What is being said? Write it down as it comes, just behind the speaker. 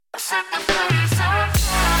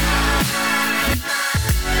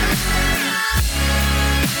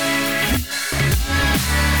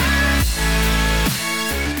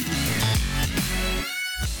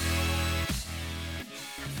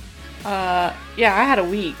Yeah, I had a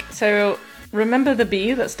week. So, remember the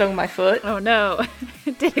bee that stung my foot? Oh no.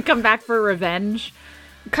 Did it come back for revenge?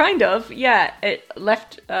 Kind of, yeah. It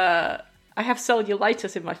left, I have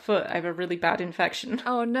cellulitis in my foot. I have a really bad infection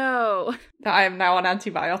Oh no. that I am now on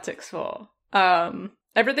antibiotics for.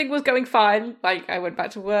 Everything was going fine. Like, I went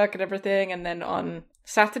back to work and everything, and then on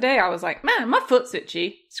Saturday, I was like, man, my foot's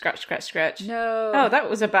itchy. Scratch, scratch, scratch. No. Oh, that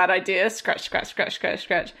was a bad idea. Scratch, scratch, scratch, scratch,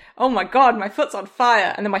 scratch. Oh my god, my foot's on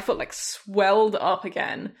fire. And then my foot, like, swelled up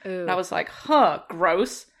again. Ooh. And I was like, huh,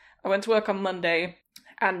 gross. I went to work on Monday,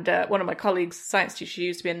 and one of my colleagues, science teacher, she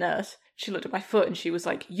used to be a nurse. She looked at my foot, and she was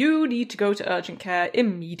like, you need to go to urgent care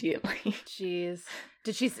immediately. Jeez.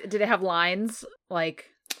 Did it have lines? Like...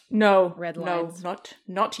 No, red lines. No,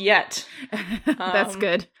 not yet. That's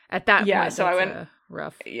good. At that point, so I went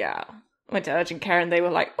rough. Yeah, went to urgent care and they were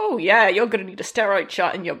like, "Oh yeah, you're gonna need a steroid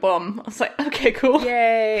shot in your bum." I was like, "Okay, cool."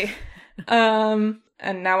 Yay. And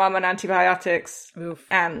now I'm on antibiotics. Oof.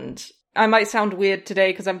 And I might sound weird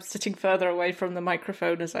today because I'm sitting further away from the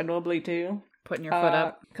microphone as I normally do. Putting your foot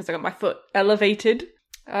up because I got my foot elevated.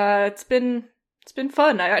 It's been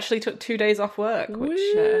fun. I actually took 2 days off work, which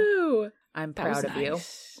I'm proud of you.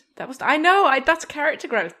 I know, that's character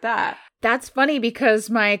growth, that. That's funny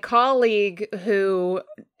because my colleague, who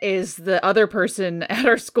is the other person at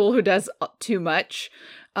our school who does too much,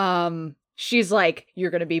 she's like,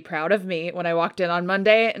 you're going to be proud of me when I walked in on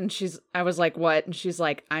Monday. And I was like, what? And she's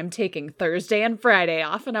like, I'm taking Thursday and Friday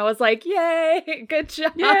off. And I was like, yay, good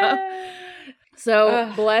job. Yay.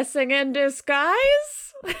 So blessing in disguise.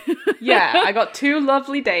 Yeah, I got 2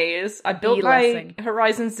 lovely days. I built my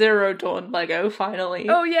Horizon Zero Dawn Lego, finally.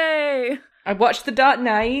 Oh, yay! I watched The Dark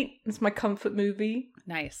Knight. It's my comfort movie.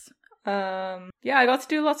 Nice. Yeah, I got to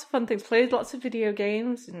do lots of fun things. Played lots of video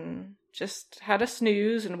games and just had a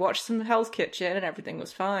snooze and watched some Hell's Kitchen and everything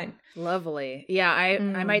was fine. Lovely. Yeah,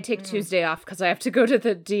 I might take Tuesday off because I have to go to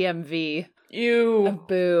the DMV. Ew.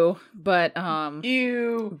 Boo. But,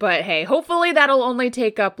 Ew. But hey, hopefully that'll only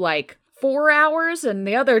take up like 4 hours, and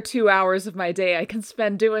the other 2 hours of my day I can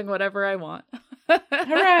spend doing whatever I want.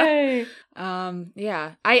 Hooray!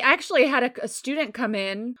 Yeah. I actually had a student come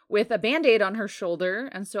in with a Band-Aid on her shoulder,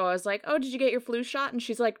 and so I was like, oh, did you get your flu shot? And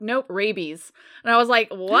she's like, nope, rabies. And I was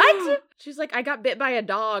like, what? She's like, I got bit by a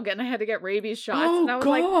dog, and I had to get rabies shots. Oh, and I was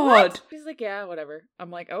God. like, what? She's like, yeah, whatever.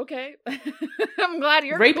 I'm like, okay. I'm glad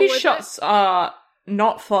you're rabies cool with shots are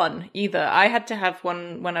not fun, either. I had to have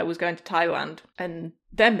one when I was going to Thailand, and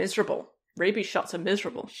they're miserable. Rabies shots are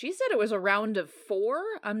miserable. She said it was a round of 4.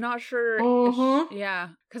 I'm not sure. Yeah.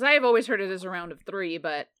 Because I have always heard it as a round of 3,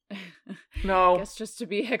 but no. I guess just to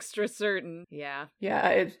be extra certain. Yeah.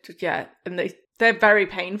 Yeah. And they're very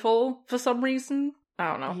painful for some reason. I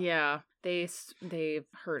don't know. Yeah. They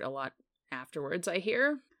hurt a lot afterwards, I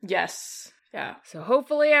hear. Yes. Yeah. So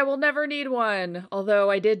hopefully I will never need one. Although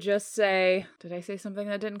I did just say, did I say something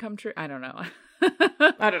that didn't come true? I don't know.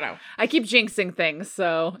 I don't know. I keep jinxing things,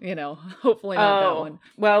 so, hopefully not that one.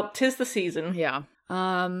 Well, 'tis the season. Yeah.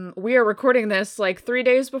 We are recording this like 3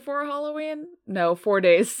 days before Halloween? No, 4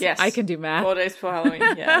 days. Yes. I can do math. 4 days before Halloween,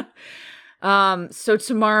 yeah. So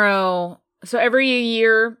tomorrow, every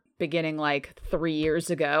year, beginning like 3 years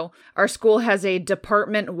ago, our school has a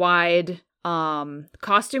department-wide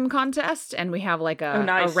costume contest, and we have like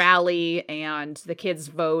a rally, and the kids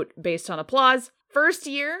vote based on applause. First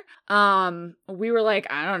year, we were like,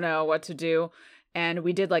 I don't know what to do. And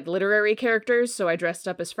we did like literary characters. So I dressed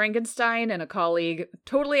up as Frankenstein, and a colleague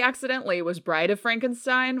totally accidentally was Bride of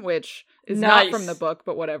Frankenstein, which is not from the book,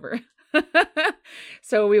 but whatever.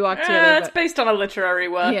 So we walked together. It's based on a literary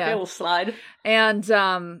work. Yeah. It will slide. And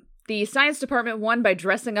the science department won by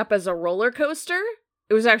dressing up as a roller coaster.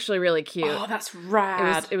 It was actually really cute. Oh, that's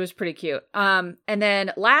rad. It was pretty cute. And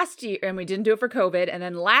then last year, and we didn't do it for COVID, and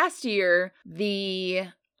then last year, the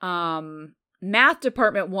math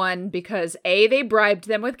department won because A, they bribed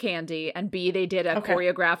them with candy, and B, they did a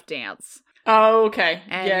choreographed dance. Oh, okay.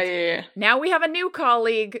 And yeah. Now we have a new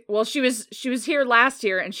colleague. Well, she was here last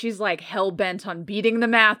year, and she's like hell-bent on beating the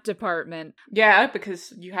math department. Yeah,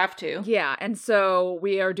 because you have to. Yeah, and so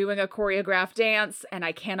we are doing a choreographed dance, and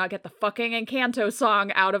I cannot get the fucking Encanto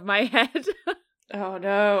song out of my head. Oh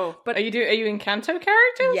no. But are you Encanto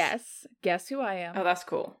characters? Yes. Guess who I am? Oh, that's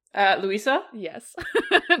cool. Louisa? Yes.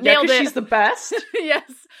 Nailed it. She's the best.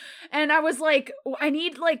 Yes. And I was like, I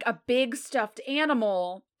need like a big stuffed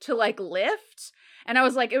animal to like lift. And I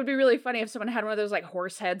was like, it would be really funny if someone had one of those like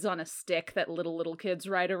horse heads on a stick that little kids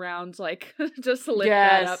ride around, like just to lift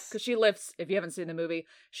that up. Because she lifts, if you haven't seen the movie,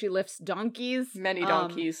 she lifts donkeys. Many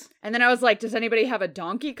donkeys. And then I was like, does anybody have a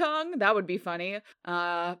Donkey Kong? That would be funny.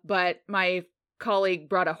 But my colleague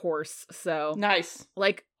brought a horse, so. Nice.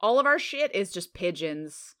 Like, all of our shit is just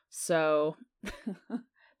pigeons, so.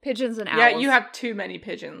 Pigeons and owls. Yeah, you have too many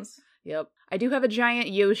pigeons. Yep. I do have a giant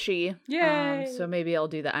Yoshi. Yay! So maybe I'll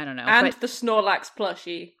do that. I don't know. And the Snorlax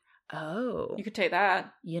plushie. Oh. You could take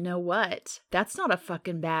that. You know what? That's not a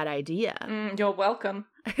fucking bad idea. You're welcome.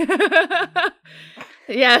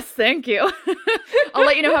 Yes, thank you. I'll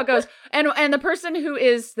let you know how it goes. And the person who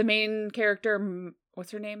is the main character,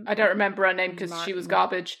 what's her name? I don't remember her name because she was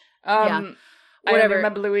garbage. Yeah. I don't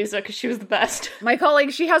remember Louisa because she was the best. My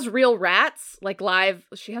colleague, she has real rats, like live.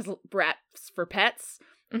 She has rats for pets.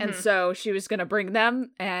 Mm-hmm. And so she was going to bring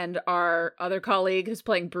them, and our other colleague who's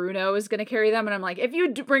playing Bruno is going to carry them. And I'm like, if you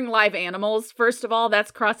bring live animals, first of all,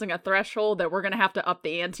 that's crossing a threshold that we're going to have to up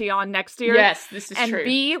the ante on next year. Yes, this is true. And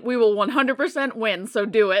B, we will 100% win, so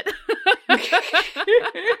do it.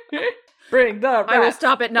 Bring the rats. I will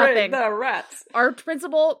stop at nothing. Bring the rats. Our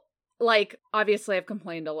principal... Like, obviously I've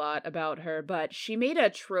complained a lot about her, but she made a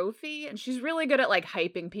trophy, and she's really good at, like,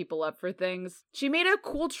 hyping people up for things. She made a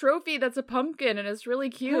cool trophy that's a pumpkin, and it's really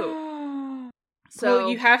cute. So well,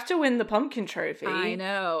 you have to win the pumpkin trophy. I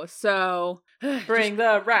know, so... Bring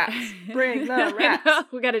the rats. Bring the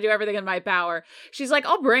rats. We gotta do everything in my power. She's like,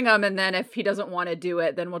 I'll bring him, and then if he doesn't want to do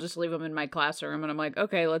it, then we'll just leave him in my classroom. And I'm like,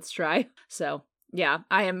 okay, let's try. So, yeah,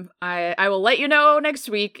 I will let you know next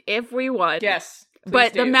week if we won. Yes.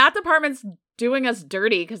 But the math department's doing us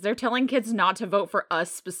dirty because they're telling kids not to vote for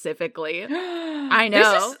us specifically. I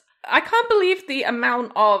know. I can't believe the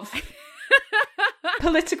amount of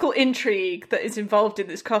political intrigue that is involved in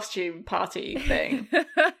this costume party thing.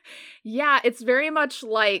 Yeah, it's very much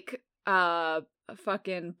like a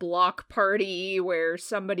fucking block party where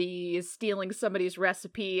somebody is stealing somebody's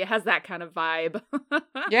recipe. It has that kind of vibe.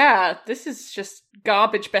 Yeah, this is just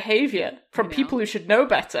garbage behavior from people who should know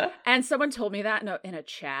better. And someone told me that in a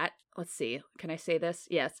chat. Let's see. Can I say this?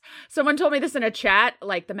 Yes. Someone told me this in a chat,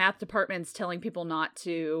 like the math department's telling people not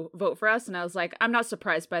to vote for us. And I was like, I'm not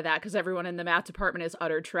surprised by that because everyone in the math department is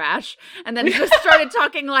utter trash. And then just started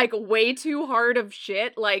talking like way too hard of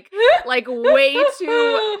shit, like way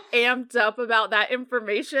too amped up about that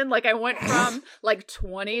information. Like I went from like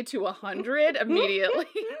 20 to 100 immediately.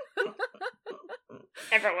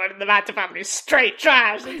 Everyone in the math department is straight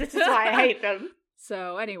trash. And this is why I hate them.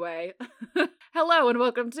 So anyway, hello and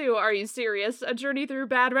welcome to Are You Serious? A journey through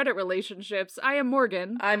bad Reddit relationships. I am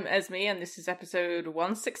Morgan. I'm Esme, and this is episode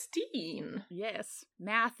 116. Yes,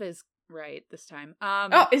 math is right this time.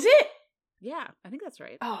 Oh, is it? Yeah, I think that's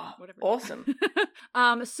right. Oh, whatever. Awesome.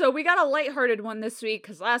 So we got a lighthearted one this week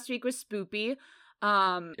because last week was spoopy.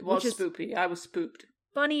 It was spoopy. I was spooked.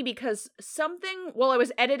 Funny because while I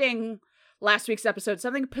was editing last week's episode,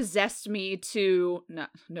 something possessed me to,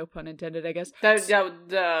 no pun intended, I guess,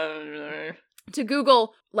 to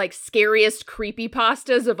Google, like, scariest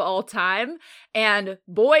creepypastas of all time, and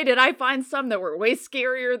boy, did I find some that were way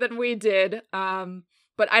scarier than we did,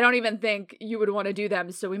 but I don't even think you would want to do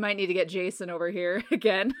them, so we might need to get Jason over here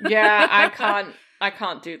again. Yeah, I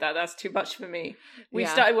can't do that. That's too much for me. We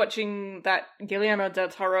started watching that Guillermo del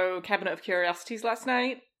Toro Cabinet of Curiosities last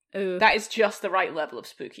night. Ooh. That is just the right level of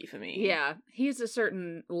spooky for me. Yeah, he's a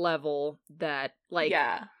certain level that, like,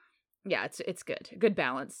 yeah, it's good, good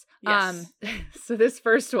balance. Yes. So this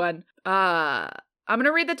first one, I'm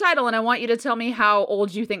gonna read the title, and I want you to tell me how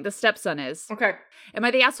old you think the stepson is. Okay. Am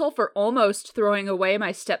I the asshole for almost throwing away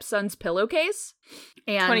my stepson's pillowcase?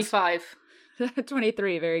 And 25.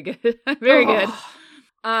 23. Very good. Very good.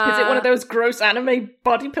 Is it one of those gross anime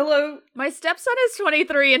body pillow? My stepson is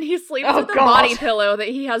 23 and he sleeps with a body pillow that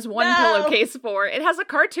he has one pillowcase for. It has a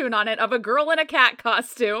cartoon on it of a girl in a cat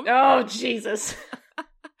costume. Oh, Jesus.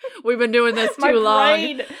 We've been doing this too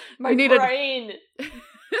long. My brain.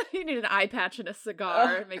 You need an eye patch and a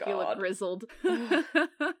cigar. Make you look grizzled.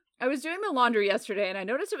 I was doing the laundry yesterday and I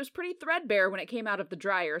noticed it was pretty threadbare when it came out of the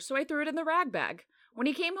dryer, so I threw it in the rag bag. When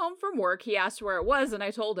he came home from work, he asked where it was, and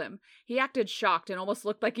I told him. He acted shocked and almost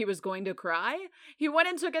looked like he was going to cry. He went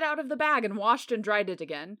and took it out of the bag and washed and dried it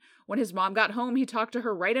again. When his mom got home, he talked to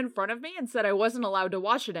her right in front of me and said I wasn't allowed to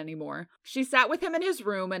wash it anymore. She sat with him in his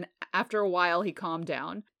room, and after a while, he calmed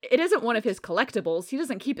down. It isn't one of his collectibles. He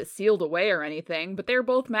doesn't keep it sealed away or anything, but they're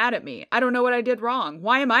both mad at me. I don't know what I did wrong.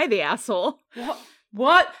 Why am I the asshole?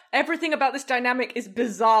 What? Everything about this dynamic is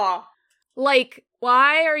bizarre. Like,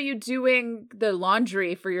 why are you doing the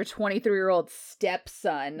laundry for your 23-year-old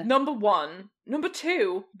stepson? Number one. Number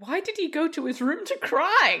two, why did he go to his room to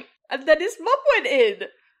cry? And then his mum went in.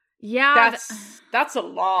 Yeah. That's a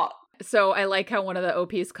lot. So I like how one of the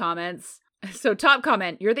OP's comments... So top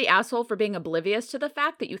comment, you're the asshole for being oblivious to the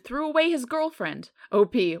fact that you threw away his girlfriend.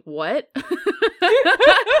 OP, what?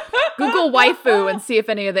 Google waifu and see if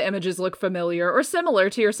any of the images look familiar or similar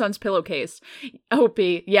to your son's pillowcase. OP,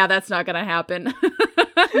 yeah, that's not gonna happen.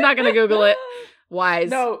 I'm not gonna Google it. Wise.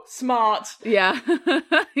 No, smart. Yeah.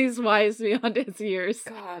 He's wise beyond his years.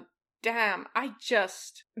 God damn,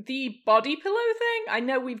 the body pillow thing, I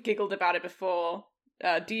know we've giggled about it before.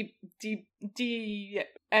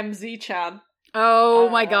 DMZ-chan. Oh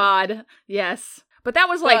my god. Yes. But that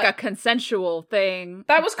was like a consensual thing.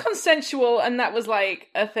 That was consensual and that was like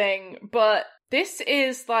a thing. But this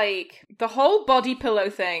is like the whole body pillow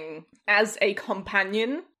thing as a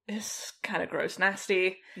companion is kind of gross,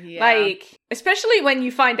 nasty. Yeah. Like, especially when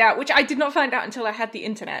you find out, which I did not find out until I had the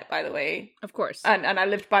internet, by the way. Of course. And I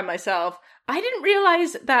lived by myself. I didn't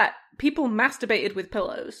realize that people masturbated with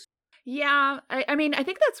pillows. Yeah, I mean, I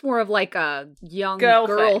think that's more of like a young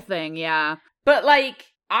girl thing, yeah. But like,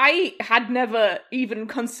 I had never even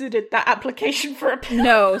considered that application for a pillow.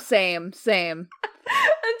 No, same. Until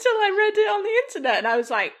I read it on the internet and I was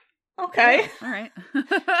like, okay. All right.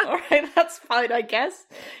 All right, that's fine, I guess.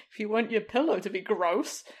 If you want your pillow to be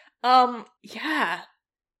gross. Yeah.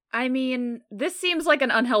 I mean, this seems like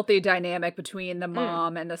an unhealthy dynamic between the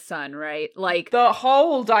mom and the son, right? Like, the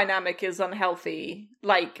whole dynamic is unhealthy.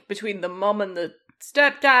 Like, between the mom and the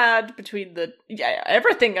stepdad,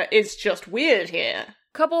 everything is just weird here.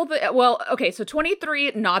 So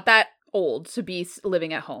 23, not that old to be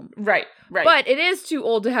living at home. Right. But it is too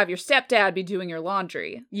old to have your stepdad be doing your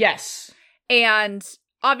laundry. Yes. And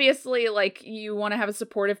obviously, like, you want to have a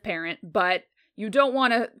supportive parent, but you don't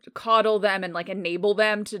want to coddle them and, like, enable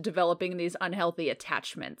them to developing these unhealthy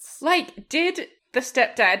attachments. Like, did the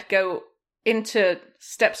stepdad go into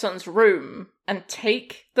stepson's room and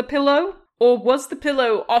take the pillow? Or was the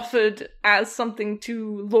pillow offered as something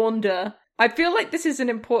to launder? I feel like this is an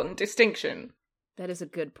important distinction. That is a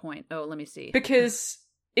good point. Oh, let me see. Because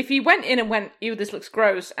if he went in and went, ew, this looks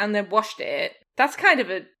gross, and then washed it, that's kind of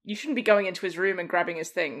you shouldn't be going into his room and grabbing his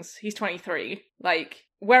things. He's 23. Like...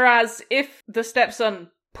 Whereas if the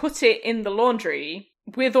stepson put it in the laundry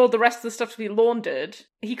with all the rest of the stuff to be laundered,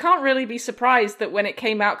 he can't really be surprised that when it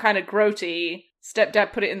came out kind of grody,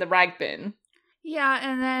 stepdad put it in the rag bin. Yeah,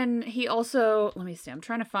 and then he also... Let me see, I'm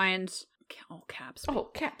trying to find... Oh, caps.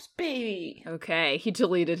 Oh, caps, baby. Okay, he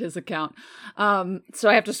deleted his account. So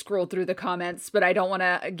I have to scroll through the comments, but I don't want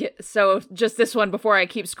to get... So just this one before I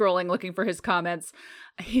keep scrolling looking for his comments.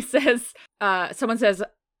 He says... someone says...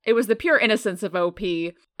 It was the pure innocence of OP,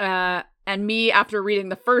 and me after reading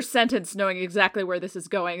the first sentence knowing exactly where this is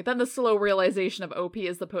going. Then the slow realization of OP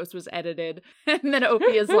as the post was edited. And then OP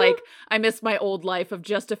is like, I miss my old life of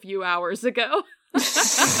just a few hours ago.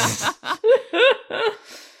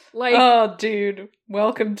 Like, oh, dude,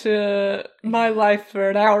 welcome to my life for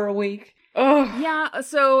an hour a week. Oh. Yeah,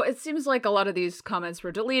 so it seems like a lot of these comments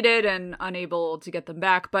were deleted and unable to get them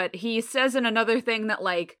back, but he says in another thing that,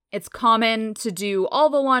 like, it's common to do all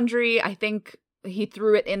the laundry. I think he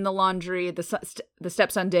threw it in the laundry, the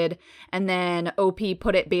stepson did, and then OP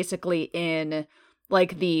put it basically in,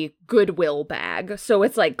 like, the Goodwill bag. So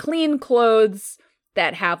it's, like, clean clothes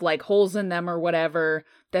that have, like, holes in them or whatever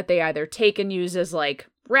that they either take and use as, like,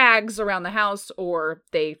 rags around the house or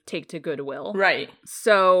they take to Goodwill. Right.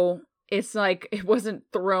 So... It's like, it wasn't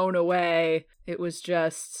thrown away. It was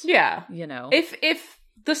just, you know. If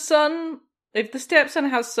the stepson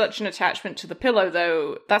has such an attachment to the pillow,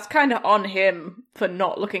 though, that's kind of on him for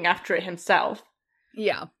not looking after it himself.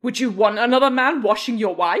 Yeah. Would you want another man washing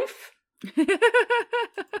your wife?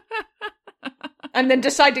 And then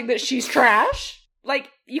deciding that she's trash? Like,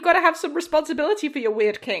 you gotta have some responsibility for your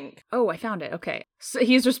weird kink. Oh, I found it. Okay. So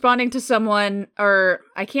he's responding to someone, or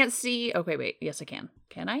I can't see. Okay, wait. Yes, I can.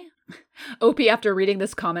 Can I? OP, after reading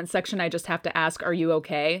this comment section, I just have to ask, are you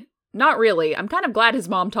okay? Not really. I'm kind of glad his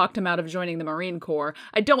mom talked him out of joining the Marine Corps.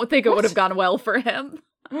 I don't think it would have gone well for him.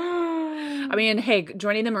 I mean, hey,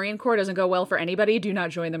 joining the Marine Corps doesn't go well for anybody. Do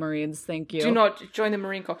not join the Marines. Thank you. Do not join the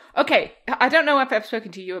Marine Corps. Okay, I don't know if I've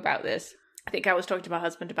spoken to you about this. I think I was talking to my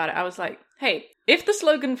husband about it. I was like, hey, if the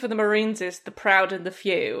slogan for the Marines is the proud and the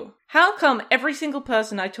few, how come every single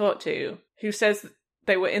person I talk to who says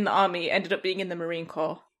they were in the army ended up being in the Marine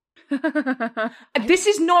Corps?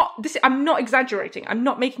 I'm not exaggerating. I'm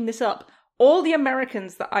not making this up. all the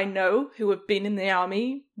Americans that I know who have been in the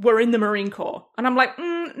army were in the Marine Corps. And I'm like,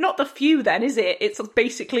 not the few then, is it? It's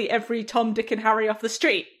basically every Tom, Dick, and Harry off the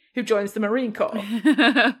street who joins the Marine Corps.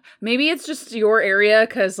 Maybe it's just your area,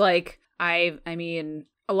 because, like, I mean,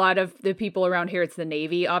 a lot of the people around here, it's the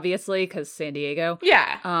Navy, obviously, because San Diego.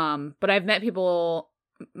 Yeah. But I've met people,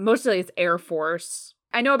 mostly it's Air Force.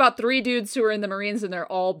 I know about 3 dudes who are in the Marines, and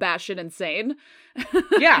they're all batshit insane.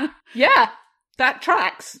 Yeah. That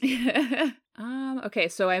tracks. Okay,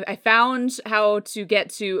 so I found how to get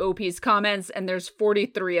to OP's comments, and there's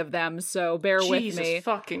 43 of them, so bear with me. Jesus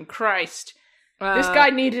fucking Christ. This guy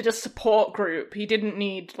needed a support group. He didn't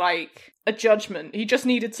need, like, a judgment. He just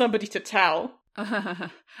needed somebody to tell.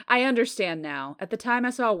 I understand now. At the time I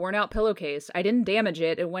saw a worn-out pillowcase, I didn't damage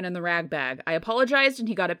it. It went in the rag bag. I apologized, and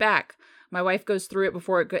he got it back. My wife goes through it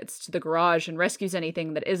before it gets to the garage and rescues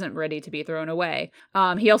anything that isn't ready to be thrown away.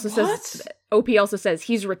 He also says, OP also says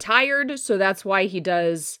he's retired, so that's why he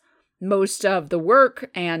does most of the work.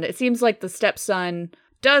 And it seems like the stepson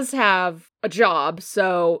does have a job,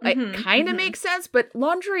 so it kind of makes sense. But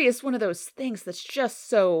laundry is one of those things that's just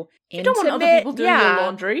so intimate. You don't want other people doing your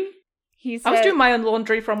laundry. I was doing my own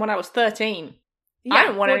laundry from when I was 13. Yeah, I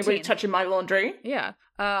don't want 14. Anybody touching my laundry. Yeah.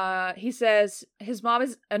 He says his mom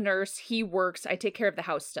is a nurse. He works. I take care of the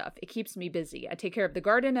house stuff. It keeps me busy. I take care of the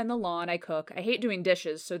garden and the lawn. I cook. I hate doing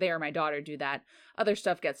dishes, so they or my daughter do that. Other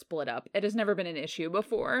stuff gets split up. It has never been an issue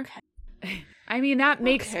before. Okay. I mean, that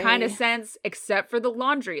makes kind of sense, except for the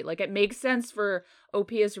laundry. Like, it makes sense for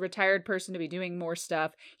OP as a retired person to be doing more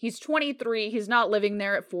stuff. He's 23. He's not living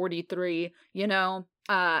there at 43, you know?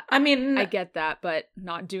 I mean, I get that, but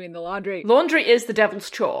not doing the laundry. Laundry is the devil's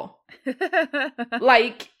chore.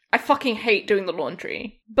 Like, I fucking hate doing the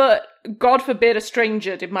laundry. But God forbid a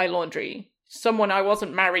stranger did my laundry. Someone I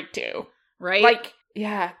wasn't married to. Right? Like,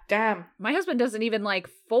 yeah, damn. My husband doesn't even, like,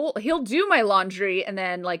 fold. He'll do my laundry and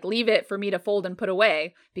then, like, leave it for me to fold and put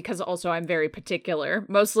away. Because also I'm very particular.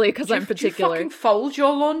 Mostly because I'm particular. Do you fucking fold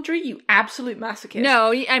your laundry, you absolute masochist?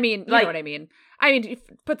 No, I mean, you know what I mean. I mean,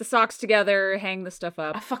 put the socks together, hang the stuff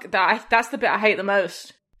up. That's the bit I hate the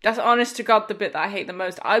most. That's honest to God the bit that I hate the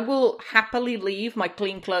most. I will happily leave my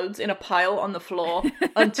clean clothes in a pile on the floor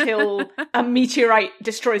until a meteorite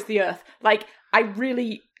destroys the earth. Like,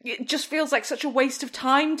 it just feels like such a waste of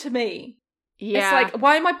time to me. Yeah. It's like,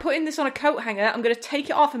 why am I putting this on a coat hanger? I'm going to take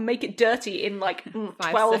it off and make it dirty in like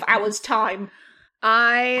 12 hours time.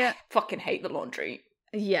 I fucking hate the laundry.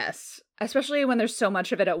 Yes. Especially when there's so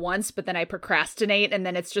much of it at once, but then I procrastinate and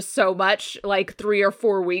then it's just so much, like 3 or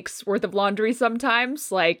 4 weeks worth of laundry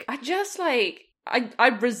sometimes. Like,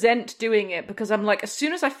 I resent doing it because I'm like, as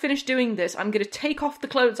soon as I finish doing this, I'm going to take off the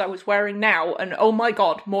clothes I was wearing now and oh my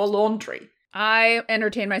God, more laundry. I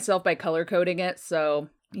entertain myself by color coding it, so,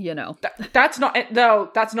 you know. That's not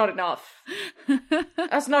enough. That's not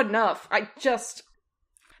enough.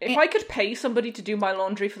 If I could pay somebody to do my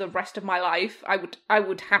laundry for the rest of my life, I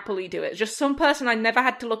would happily do it. Just some person I never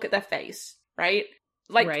had to look at their face, right?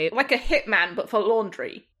 Like a hitman, but for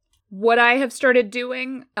laundry. What I have started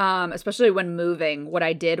doing, especially when moving, what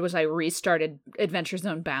I did was I restarted Adventure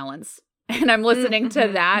Zone Balance. And I'm listening to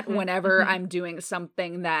that whenever I'm doing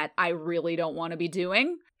something that I really don't want to be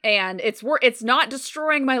doing. And it's not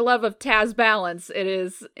destroying my love of Taz Balance. It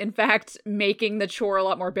is, in fact, making the chore a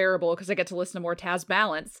lot more bearable because I get to listen to more Taz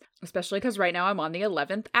Balance. Especially because right now I'm on the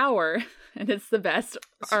 11th hour. And it's the best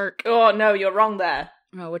arc. Oh, no, you're wrong there.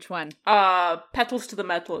 Oh, which one? Petals to the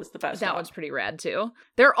Metal is the best. That one's pretty rad, too.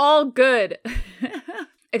 They're all good.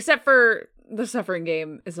 Except for the Suffering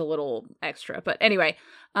Game is a little extra. But anyway.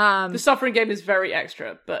 The Suffering Game is very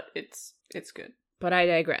extra, but it's good. But I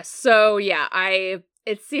digress. So, yeah,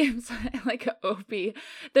 it seems like Opie,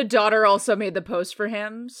 the daughter also made the post for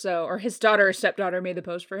him, or his daughter or stepdaughter made the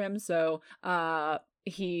post for him, so, I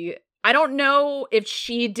don't know if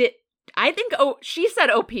she did, I think, she set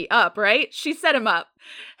OP up, right? She set him up.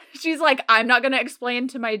 She's like, I'm not gonna explain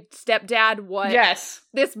to my stepdad what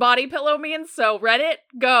this body pillow means, so Reddit,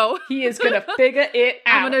 go. He is gonna figure it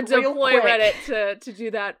out. I'm gonna deploy Reddit to do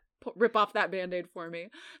that, rip off that Band-Aid for me.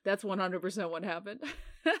 That's 100% what happened.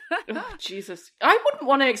 Oh, Jesus. I wouldn't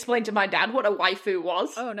want to explain to my dad what a waifu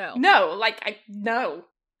was. Oh, no. No, no.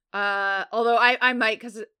 Although I might,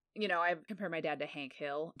 because, you know, I compare my dad to Hank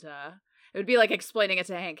Hill. Duh. It would be like explaining it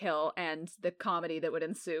to Hank Hill, and the comedy that would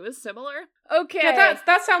ensue is similar. Okay. Yeah,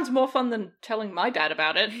 that sounds more fun than telling my dad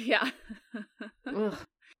about it. Yeah.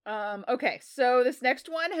 Okay, so this next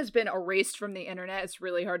one has been erased from the internet. It's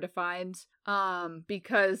really hard to find,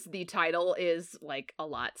 because the title is, like, a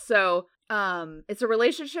lot. So, it's a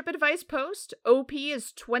relationship advice post. OP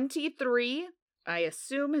is 23. I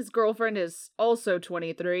assume his girlfriend is also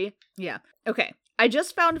 23. Yeah. Okay. I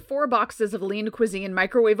just found 4 boxes of Lean Cuisine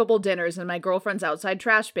microwavable dinners in my girlfriend's outside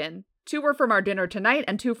trash bin. 2 were from our dinner tonight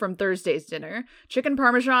and 2 from Thursday's dinner. Chicken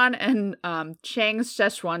Parmesan and Chang's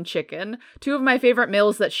Szechuan chicken. 2 of my favorite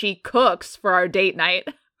meals that she cooks for our date night.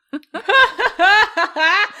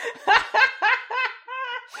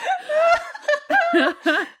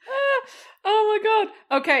 Oh my god.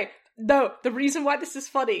 Okay. No, the reason why this is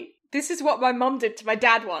funny, this is what my mom did to my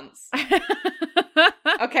dad once.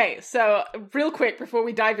 Okay, so real quick before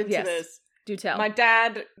we dive into this. Do tell. My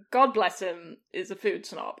dad, God bless him, is a food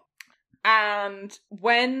snob. And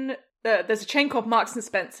when there's a chain called Marks and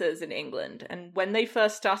Spencer's in England, and when they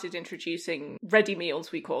first started introducing ready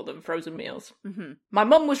meals, we call them frozen meals, my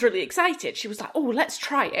mum was really excited. She was like, oh, let's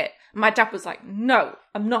try it. And my dad was like, no,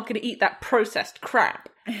 I'm not going to eat that processed crap.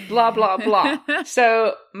 Blah, blah, blah.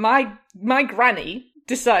 So my granny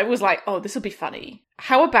was like, oh, this will be funny.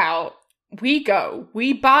 How about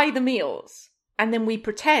we buy the meals, and then we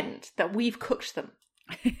pretend that we've cooked them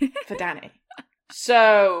for Danny.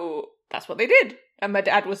 So that's what they did. And my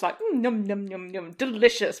dad was like, num, num, num, num,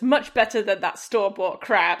 delicious, much better than that store-bought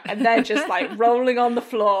crap. And they're just like rolling on the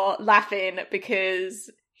floor, laughing because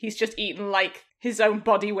he's just eaten like his own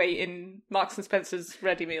body weight in Marks and Spencer's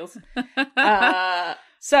ready meals.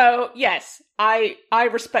 So yes, I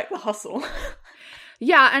respect the hustle.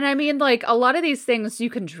 Yeah, and I mean, like, a lot of these things, you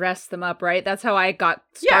can dress them up, right? That's how I got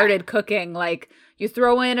started cooking. Like, you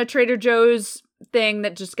throw in a Trader Joe's thing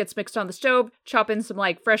that just gets mixed on the stove, chop in some,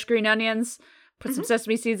 like, fresh green onions, put some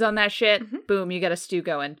sesame seeds on that shit, boom, you get a stew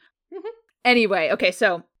going. Anyway, okay,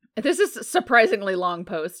 so this is a surprisingly long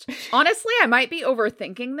post. Honestly, I might be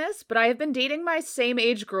overthinking this, but I have been dating my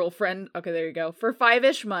same-age girlfriend, okay, there you go, for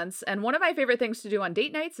 5-ish months, and one of my favorite things to do on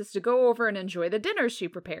date nights is to go over and enjoy the dinners she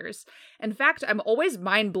prepares. In fact, I'm always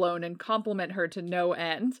mind-blown and compliment her to no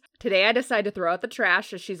end. Today, I decide to throw out the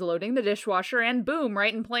trash as she's loading the dishwasher, and boom,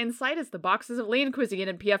 right in plain sight is the boxes of Lean Cuisine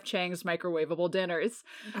and P.F. Chang's microwavable dinners.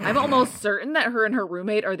 I'm almost certain that her and her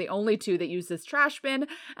roommate are the only 2 that use this trash bin,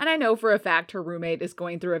 and I know for a fact her roommate is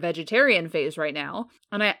going through a vegetarian phase right now.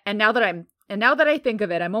 And now that I think of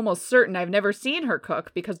it, I'm almost certain I've never seen her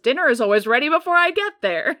cook because dinner is always ready before I get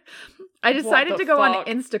there. I decided to go on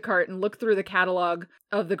Instacart and look through the catalog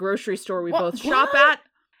of the grocery store we both shop at.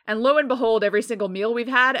 And lo and behold, every single meal we've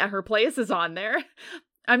had at her place is on there.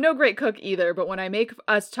 I'm no great cook either, but when I make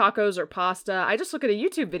us tacos or pasta, I just look at a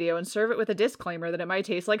YouTube video and serve it with a disclaimer that it might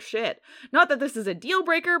taste like shit. Not that this is a deal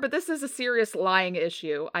breaker, but this is a serious lying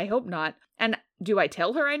issue. I hope not. And do I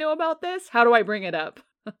tell her I know about this? How do I bring it up?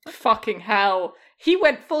 Fucking hell. He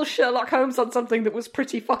went full Sherlock Holmes on something that was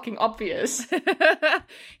pretty fucking obvious.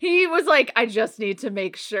 He was like, I just need to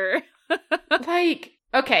make sure. Like,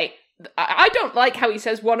 okay, I don't like how he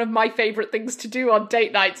says one of my favourite things to do on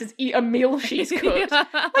date nights is eat a meal she's cooked.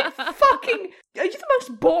 Like, fucking, are you the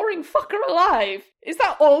most boring fucker alive? Is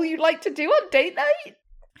that all you like to do on date night?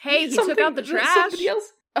 Hey, he took out the trash. Somebody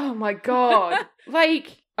else? Oh my god.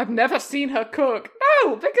 Like, I've never seen her cook.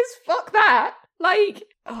 No, because fuck that. Like,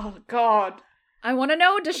 oh god. I want to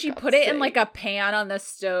know, does she put it in like a pan on the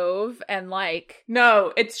stove and like...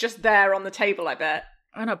 No, it's just there on the table, I bet.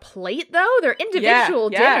 On a plate, though? They're individual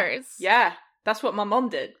dinners. Yeah, that's what my mom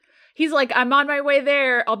did. He's like, I'm on my way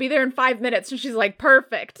there. I'll be there in 5 minutes. And she's like,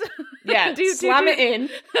 perfect. Yeah, slam it in,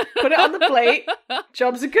 put it on the plate.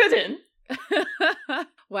 Job's a good in.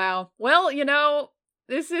 Wow. Well, you know,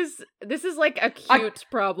 this is like a cute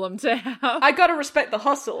problem to have. I gotta respect the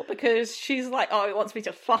hustle because she's like, oh, he wants me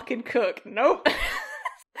to fucking cook. Nope.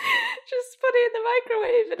 Just put it in the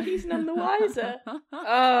microwave and he's none the wiser.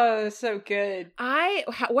 Oh, so good.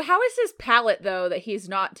 How is his palate though that he's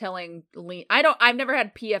not telling lean? I've never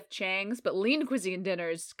had PF Chang's, but Lean Cuisine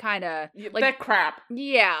dinners kind of like they're crap.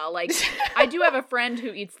 Yeah, like I do have a friend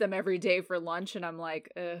who eats them every day for lunch, and I'm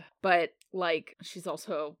like, ugh. But like she's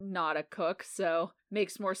also not a cook, so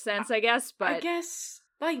makes more sense, I guess. But I guess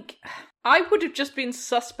like I would have just been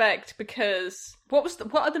suspect because what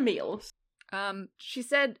are the meals? He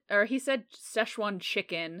said Szechuan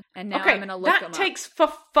chicken, and now I'm gonna look them up. That takes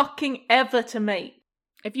for fucking ever to make.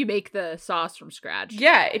 If you make the sauce from scratch.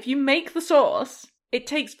 Yeah, if you make the sauce, it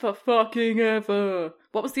takes for fucking ever.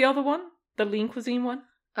 What was the other one? The Lean Cuisine one?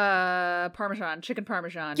 Chicken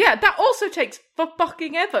Parmesan. Yeah, that also takes for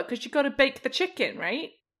fucking ever, because you gotta bake the chicken, right?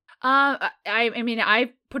 I mean,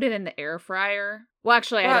 I put it in the air fryer. Well,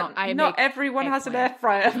 actually, I don't. Not everyone has an air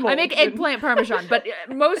fryer. I make eggplant parmesan, but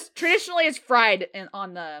most traditionally it's fried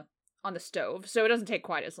on the stove, so it doesn't take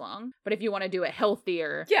quite as long. But if you want to do it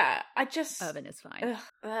healthier, oven is fine.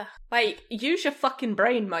 Ugh. Like, use your fucking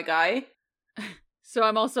brain, my guy. So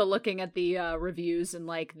I'm also looking at the reviews, and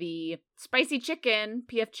like the spicy chicken,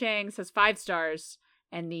 PF Chang's has 5 stars,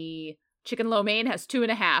 and the chicken lo mein has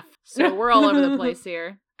 2.5. So we're all over the place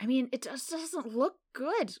here. I mean, it just doesn't look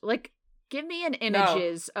good. Like, give me an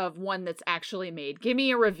images of one that's actually made. Give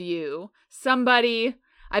me a review. Somebody,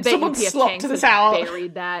 I bet Someone you PF slopped Chang's this has out.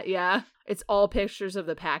 buried that. Yeah, it's all pictures of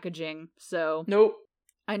the packaging. So nope.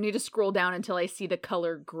 I need to scroll down until I see the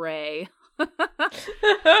color gray.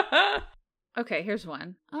 Okay, here's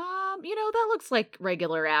one. That looks like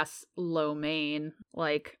regular ass lo mein.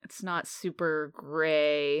 Like, it's not super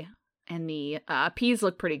gray. And the peas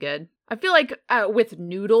look pretty good. I feel like with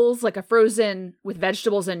noodles, like a frozen with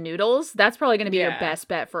vegetables and noodles, that's probably going to be your best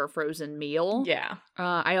bet for a frozen meal. Yeah.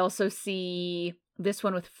 I also see this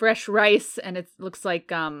one with fresh rice, and it looks like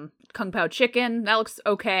kung pao chicken. That looks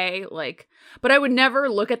okay. Like, but I would never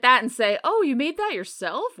look at that and say, "Oh, you made that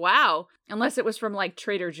yourself? Wow!" Unless it was from like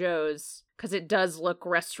Trader Joe's, because it does look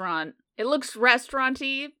restaurant. It looks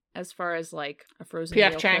restauranty as far as like a frozen PF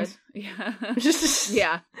meal Chang's. Yeah,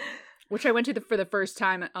 yeah. Which I went to for the first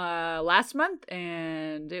time last month,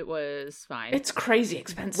 and it was fine. It's crazy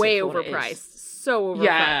expensive. Way overpriced. So overpriced.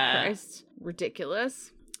 Yeah.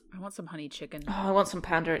 Ridiculous. I want some honey chicken. Oh, I want some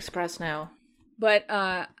Panda Express now. But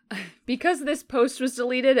because this post was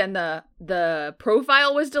deleted and the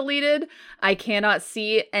profile was deleted, I cannot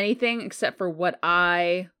see anything except for what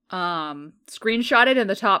I screenshotted, and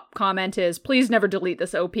the top comment is, "Please never delete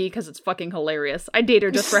this OP because it's fucking hilarious. I date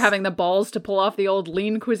her just for having the balls to pull off the old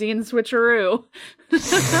lean cuisine switcheroo."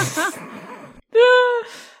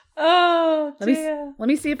 Oh, dear. Let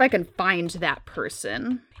me see if I can find that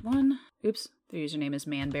person. Oops, their username is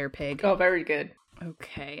manbearpig. Oh, very good.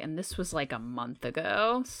 Okay, and this was like a month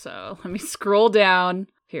ago, so let me scroll down.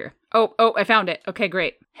 Here. Oh, I found it. Okay,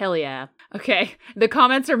 great. Hell yeah. Okay, the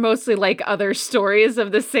comments are mostly like other stories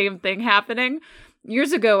of the same thing happening.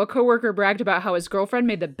 Years ago, a coworker bragged about how his girlfriend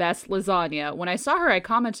made the best lasagna. When I saw her, I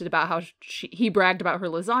commented about how he bragged about her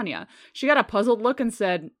lasagna. She got a puzzled look and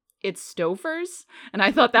said, "It's Stouffer's?" And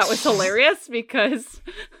I thought that was hilarious because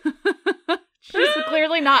she's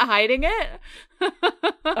clearly not hiding it.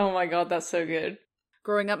 Oh my god, that's so good.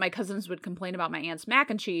 Growing up, my cousins would complain about my aunt's mac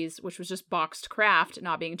and cheese, which was just boxed Kraft,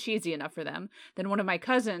 not being cheesy enough for them. Then one of my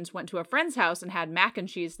cousins went to a friend's house and had mac and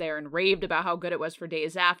cheese there and raved about how good it was for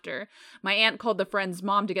days after. My aunt called the friend's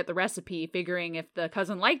mom to get the recipe, figuring if the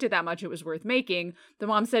cousin liked it that much, it was worth making. The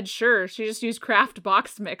mom said sure, she just used Kraft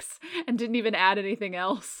box mix and didn't even add anything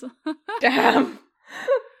else. Damn.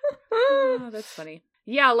 Oh, that's funny.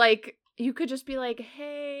 Yeah, like, you could just be like,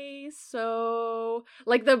 "Hey, so..."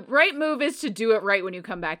 Like, the right move is to do it right when you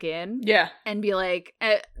come back in. Yeah. And be like,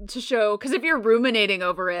 to show... Because if you're ruminating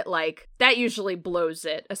over it, like, that usually blows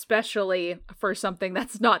it. Especially for something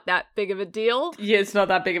that's not that big of a deal. Yeah, it's not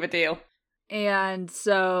that big of a deal. And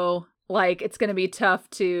so, like, it's going to be tough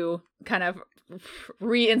to kind of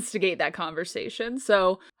reinstigate that conversation.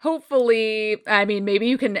 So, hopefully, I mean, maybe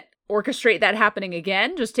you can orchestrate that happening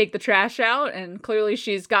again. Just take the trash out, and clearly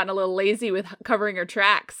she's gotten a little lazy with covering her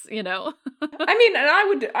tracks, you know? I mean, and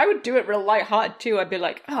I would do it real lighthearted too. I'd be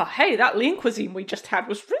like, "Oh, hey, that lean cuisine we just had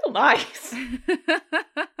was real nice."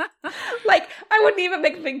 Like, I wouldn't even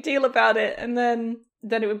make a big deal about it, and then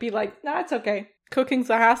it would be like, "Nah, it's okay. Cooking's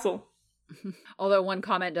a hassle." Although one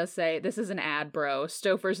comment does say, "This is an ad, bro.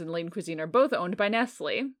 Stouffer's and Lean Cuisine are both owned by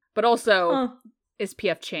Nestle." But also, is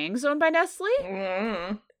PF Chang's owned by Nestle?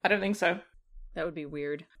 I don't think so. That would be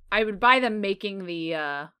weird. I would buy them making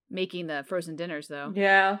the frozen dinners, though.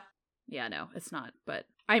 Yeah. Yeah, no, it's not. But,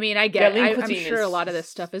 I mean, I get it. I'm sure a lot of this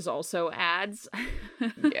stuff is also ads.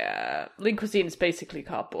 Yeah. Lean cuisine is basically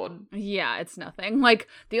cardboard. Yeah, it's nothing. Like,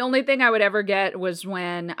 the only thing I would ever get was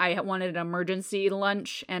when I wanted an emergency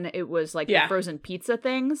lunch, and it was like the frozen pizza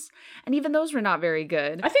things. And even those were not very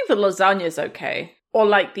good. I think the lasagna's okay. Or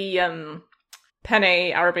like the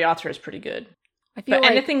penne arrabbiata is pretty good. I feel but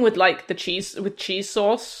like anything with like the cheese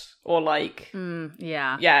sauce or like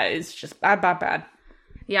yeah, it's just bad.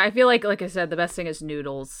 Yeah, I feel like I said, the best thing is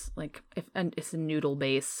noodles. Like, if it's a noodle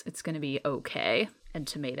base, it's gonna be okay. And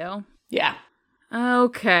tomato. Yeah.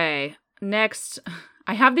 Okay. Next,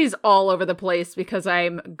 I have these all over the place because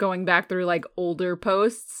I'm going back through like older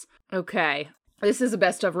posts. Okay, this is the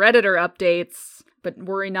best of Redditor updates, but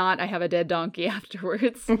worry not, I have a dead donkey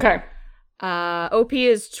afterwards. Okay. OP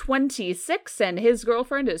is 26 and his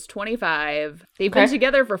girlfriend is 25. They've been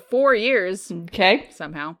together for 4 years. Okay.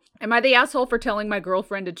 Somehow. Am I the asshole for telling my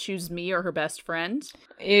girlfriend to choose me or her best friend?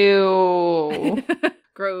 Ew.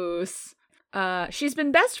 Gross. She's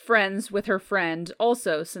been best friends with her friend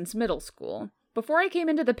also since middle school. Before I came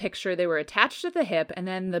into the picture, they were attached at the hip, and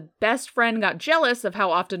then the best friend got jealous of how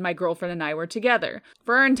often my girlfriend and I were together.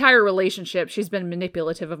 For our entire relationship, she's been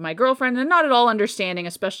manipulative of my girlfriend and not at all understanding,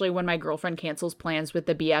 especially when my girlfriend cancels plans with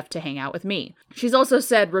the BF to hang out with me. She's also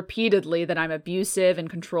said repeatedly that I'm abusive and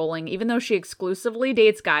controlling, even though she exclusively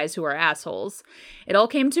dates guys who are assholes. It all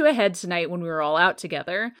came to a head tonight when we were all out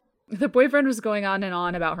together. The boyfriend was going on and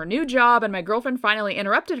on about her new job, and my girlfriend finally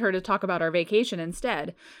interrupted her to talk about our vacation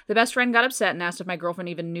instead. The best friend got upset and asked if my girlfriend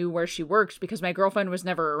even knew where she worked because my girlfriend was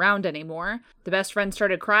never around anymore. The best friend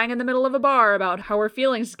started crying in the middle of a bar about how her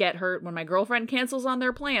feelings get hurt when my girlfriend cancels on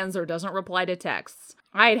their plans or doesn't reply to texts.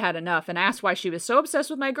 I'd had enough and asked why she was so obsessed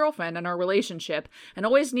with my girlfriend and our relationship and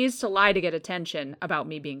always needs to lie to get attention about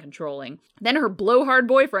me being controlling. Then her blowhard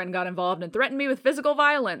boyfriend got involved and threatened me with physical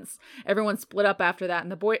violence. Everyone split up after that,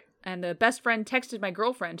 and the best friend texted my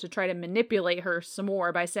girlfriend to try to manipulate her some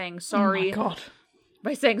more by saying sorry. Oh my God.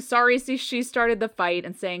 By saying sorry she started the fight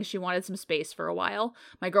and saying she wanted some space for a while.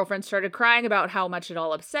 My girlfriend started crying about how much it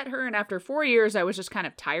all upset her, and after 4 years I was just kind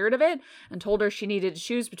of tired of it and told her she needed to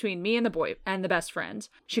choose between me and the best friend.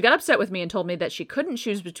 She got upset with me and told me that she couldn't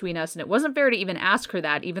choose between us, and it wasn't fair to even ask her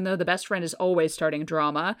that, even though the best friend is always starting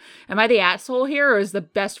drama. Am I the asshole here, or is the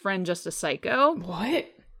best friend just a psycho? What?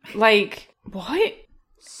 What?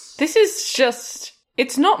 This is just...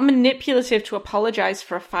 It's not manipulative to apologize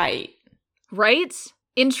for a fight. Right?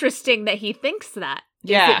 Interesting that he thinks that.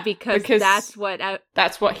 Yeah. Is it because that's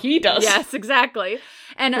what he does. Yes, exactly.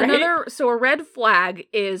 And right? A red flag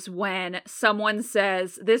is when someone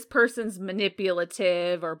says this person's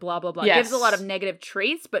manipulative or blah, blah, blah. Yes. Gives a lot of negative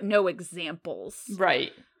traits, but no examples.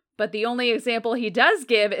 Right. But the only example he does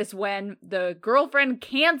give is when the girlfriend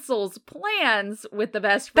cancels plans with the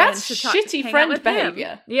best friend. That's shitty friend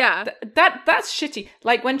behavior. Yeah. That's shitty.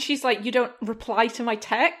 Like when she's like, you don't reply to my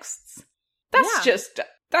texts.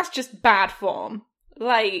 That's just bad form.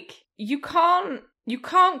 Like, you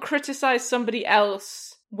can't criticize somebody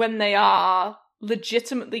else when they are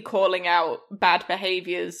legitimately calling out bad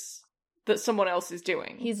behaviors that someone else is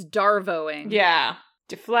doing. He's Darvoing. Yeah.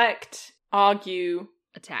 Deflect, argue,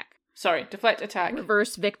 attack. Sorry, deflect, attack.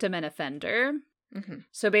 Reverse victim and offender. Mm-hmm.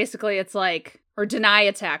 So basically it's like, or deny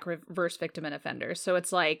attack, reverse victim and offender. So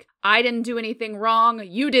it's like, I didn't do anything wrong,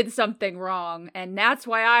 you did something wrong, and that's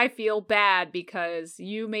why I feel bad because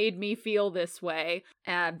you made me feel this way.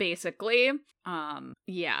 Basically,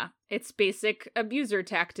 yeah, it's basic abuser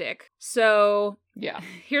tactic. So yeah,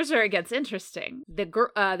 here's where it gets interesting.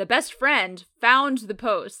 The best friend found the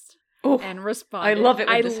post. Ooh, and responded. I love it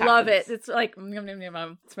when this love happens. it. It's like,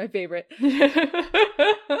 it's my favorite.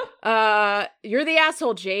 You're the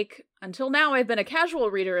asshole, Jake. Until now, I've been a casual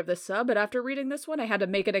reader of this sub, but after reading this one, I had to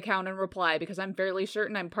make an account and reply because I'm fairly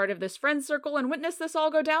certain I'm part of this friend circle and witnessed this all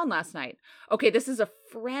go down last night. Okay, this is a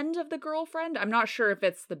friend of the girlfriend. I'm not sure if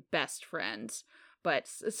it's the best friend, but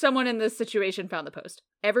someone in this situation found the post.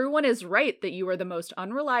 Everyone is right that you are the most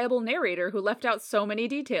unreliable narrator who left out so many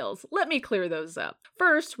details. Let me clear those up.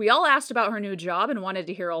 First, we all asked about her new job and wanted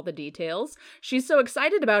to hear all the details. She's so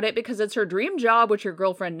excited about it because it's her dream job, which your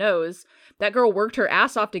girlfriend knows. That girl worked her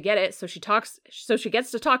ass off to get it, so she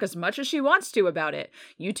gets to talk as much as she wants to about it.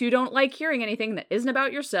 You two don't like hearing anything that isn't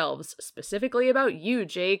about yourselves, specifically about you,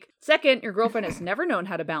 Jake. Second, your girlfriend has never known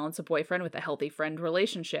how to balance a boyfriend with a healthy friend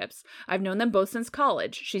relationships. I've known them both since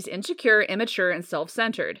college. She's insecure, immature, and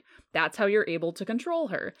self-centered. That's how you're able to control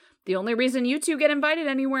her. The only reason you two get invited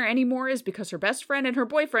anywhere anymore is because her best friend and her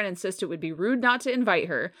boyfriend insist it would be rude not to invite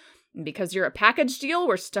her. And because you're a package deal,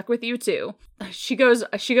 we're stuck with you too. She goes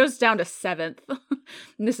down to 7th.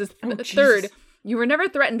 And this is third. You were never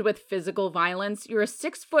threatened with physical violence. You're a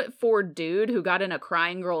 6'4" dude who got in a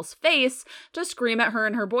crying girl's face to scream at her,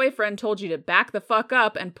 and her boyfriend told you to back the fuck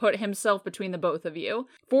up and put himself between the both of you.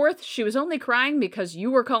 Fourth, she was only crying because you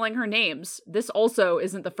were calling her names. This also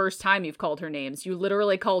isn't the first time you've called her names. You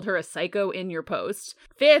literally called her a psycho in your post.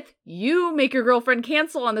 Fifth, you make your girlfriend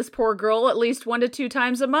cancel on this poor girl at least 1 to 2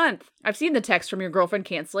 times a month. I've seen the text from your girlfriend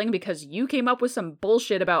canceling because you came up with some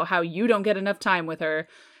bullshit about how you don't get enough time with her.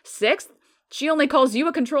 Sixth, she only calls you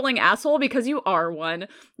a controlling asshole because you are one.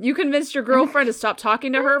 You convinced your girlfriend to stop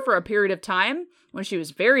talking to her for a period of time when she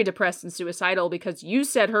was very depressed and suicidal because you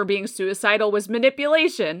said her being suicidal was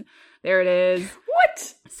manipulation. There it is.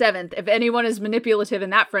 What? 7th, if anyone is manipulative in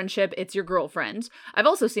that friendship, it's your girlfriend. I've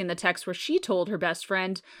also seen the text where she told her best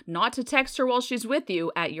friend not to text her while she's with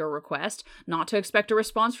you at your request, not to expect a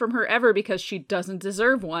response from her ever because she doesn't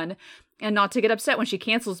deserve one. and not to get upset when she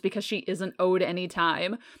cancels because she isn't owed any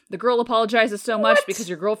time. The girl apologizes so much because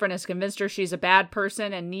your girlfriend has convinced her she's a bad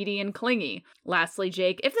person and needy and clingy. Lastly,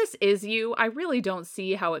 Jake, if this is you, I really don't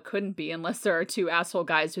see how it couldn't be unless there are two asshole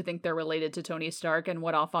guys who think they're related to Tony Stark and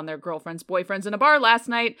went off on their girlfriend's boyfriends in a bar last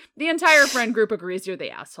night. The entire friend group agrees you're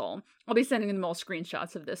the asshole. I'll be sending them all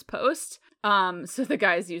screenshots of this post. So the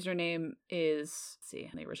guy's username is, let's see,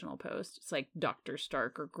 in the original post, it's like Dr.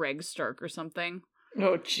 Stark or Greg Stark or something.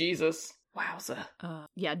 Oh, Jesus. Wowza.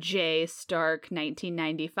 Yeah, J Stark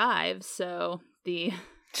 1995. So the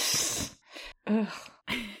Ugh.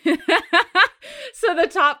 So the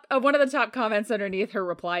top one of the top comments underneath her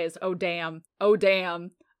reply is, "Oh damn. Oh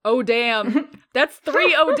damn. Oh damn." That's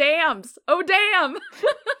 3 oh damns. Oh damn.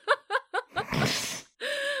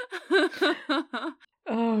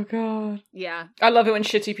 Oh god. Yeah. I love it when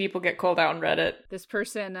shitty people get called out on Reddit. This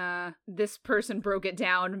person broke it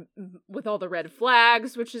down with all the red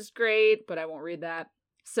flags, which is great, but I won't read that.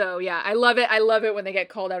 So yeah, I love it. I love it when they get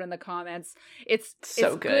called out in the comments. It's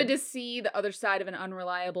good to see the other side of an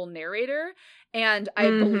unreliable narrator. And I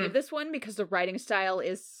believe this one because the writing style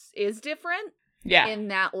is different. Yeah. In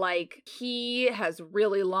that, like, he has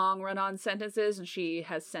really long run-on sentences and she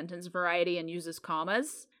has sentence variety and uses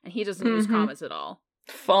commas. And he doesn't use commas at all.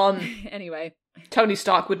 Fun. Anyway. Tony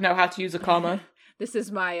Stark would know how to use a comma. This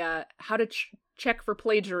is my how to check for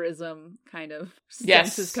plagiarism kind of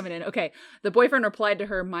sentences coming in. Okay. The boyfriend replied to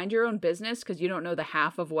her, "Mind your own business because you don't know the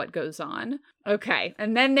half of what goes on." Okay.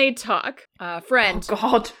 And then they talk. Friend. Oh,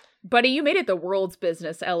 God. Buddy, you made it the world's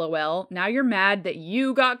business, LOL. Now you're mad that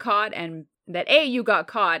you got caught and that A, you got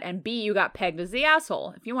caught, and B, you got pegged as the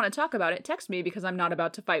asshole. If you want to talk about it, text me because I'm not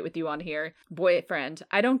about to fight with you on here. Boyfriend,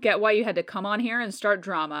 I don't get why you had to come on here and start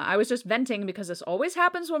drama. I was just venting because this always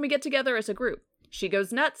happens when we get together as a group. She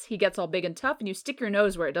goes nuts, he gets all big and tough, and you stick your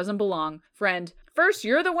nose where it doesn't belong. Friend, first,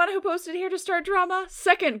 you're the one who posted here to start drama.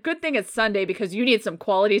 Second, good thing it's Sunday because you need some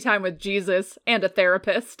quality time with Jesus and a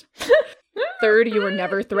therapist. Third, you were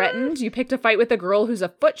never threatened. You picked a fight with a girl who's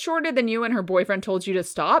a foot shorter than you and her boyfriend told you to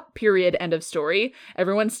stop. Period. End of story.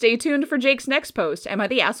 Everyone stay tuned for Jake's next post. Am I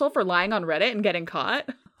the asshole for lying on Reddit and getting caught?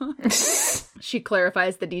 She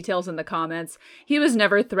clarifies the details in the comments. He was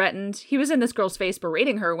never threatened. He was in this girl's face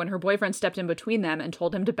berating her when her boyfriend stepped in between them and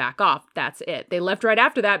told him to back off. That's it. They left right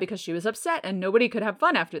after that because she was upset and nobody could have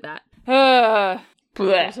fun after that.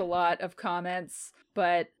 There's a lot of comments.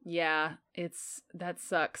 But yeah, that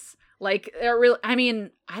sucks. Like,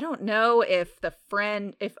 I don't know if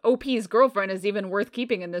if OP's girlfriend is even worth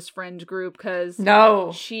keeping in this friend group, because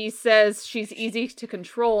no, she says she's easy to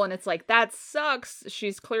control, and it's like, that sucks.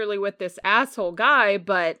 She's clearly with this asshole guy,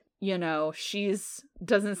 but, you know,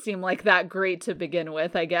 doesn't seem like that great to begin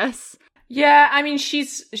with, I guess. Yeah, I mean,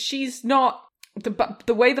 she's not...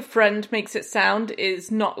 The way the friend makes it sound is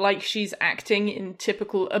not like she's acting in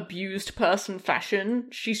typical abused person fashion.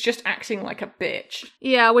 She's just acting like a bitch.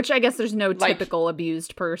 Yeah, which I guess there's no typical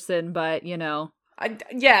abused person, but, you know.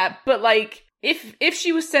 Yeah, but, like, if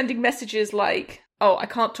she was sending messages like, "Oh, I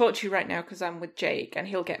can't talk to you right now because I'm with Jake and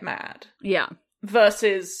he'll get mad." Yeah.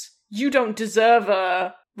 Versus, "You don't deserve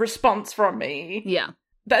a response from me." Yeah.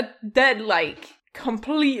 They're, like,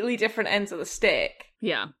 completely different ends of the stick.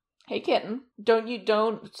 Yeah. Hey, kitten,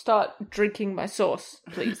 don't start drinking my sauce,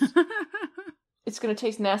 please. It's gonna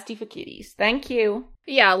taste nasty for kitties. Thank you.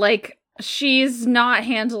 Yeah, like, she's not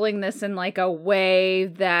handling this in, like, a way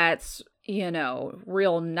that's, you know,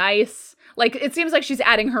 real nice. Like, it seems like she's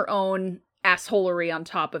adding her own assholery on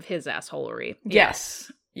top of his assholery. Yes.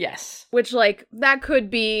 Yes. Which, like, that could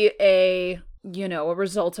be a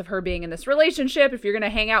result of her being in this relationship. If you're going to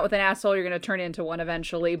hang out with an asshole, you're going to turn into one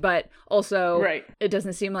eventually. But also, It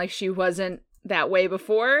doesn't seem like she wasn't that way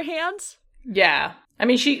beforehand. Yeah. I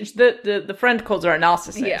mean, the friend calls her a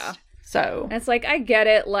narcissist. Yeah. So. And it's like, I get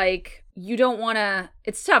it. Like, you don't want to,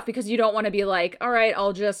 it's tough because you don't want to be like, all right,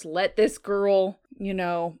 I'll just let this girl, you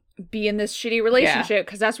know, be in this shitty relationship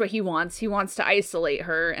because that's what he wants. He wants to isolate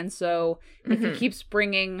her. And so if he keeps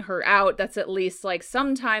bringing her out, that's at least like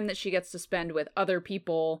some time that she gets to spend with other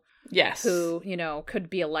people. Yes. Who, you know,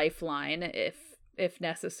 could be a lifeline if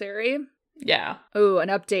necessary. Yeah. Ooh, an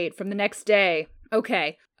update from the next day.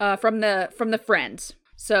 Okay. From the friend.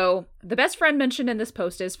 So, the best friend mentioned in this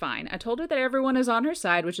post is fine. I told her that everyone is on her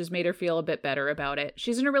side, which has made her feel a bit better about it.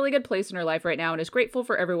 She's in a really good place in her life right now and is grateful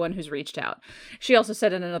for everyone who's reached out. She also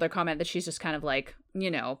said in another comment that she's just kind of like,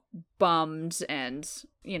 you know, bummed and,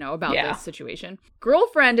 you know, about this situation.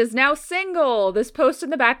 Girlfriend is now single. This post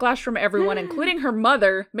and the backlash from everyone, including her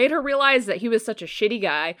mother, made her realize that he was such a shitty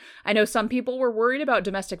guy. I know some people were worried about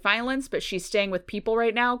domestic violence, but she's staying with people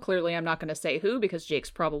right now. Clearly, I'm not going to say who because Jake's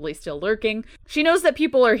probably still lurking. She knows that people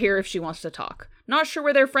people are here if she wants to talk. Not sure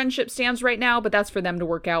where their friendship stands right now, but that's for them to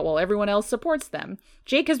work out while everyone else supports them.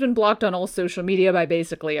 Jake has been blocked on all social media by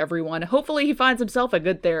basically everyone. Hopefully he finds himself a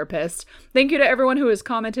good therapist. Thank you to everyone who has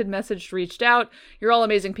commented, messaged, reached out. You're all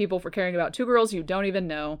amazing people for caring about two girls you don't even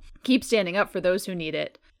know. Keep standing up for those who need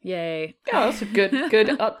it. Yay. Oh, that's a good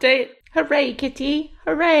update. Hooray, Kitty.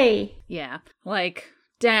 Hooray. Yeah. Like,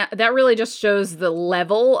 that really just shows the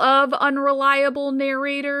level of unreliable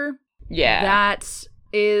narrator. Yeah. That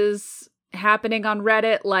is happening on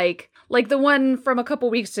Reddit. Like the one from a couple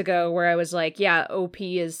weeks ago where I was like, yeah, OP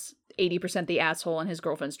is 80% the asshole and his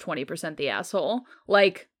girlfriend's 20% the asshole.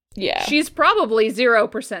 Like, yeah, she's probably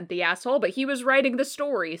 0% the asshole, but he was writing the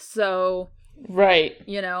story, so... Right.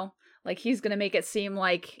 You know, like, he's gonna make it seem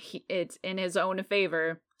like it's in his own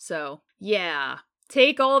favor. So, yeah.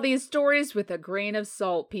 Take all these stories with a grain of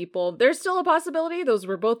salt, people. There's still a possibility those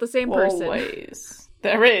were both the same person. Always.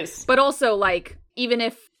 There is. But also, like, even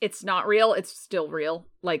if it's not real, it's still real.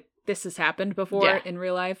 Like, this has happened before in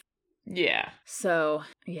real life. Yeah. So,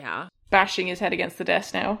 yeah. Bashing his head against the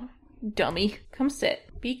desk now. Dummy. Come sit.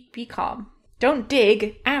 Be calm. Don't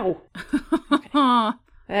dig. Ow. Okay.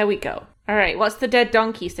 There we go. All right, what's the dead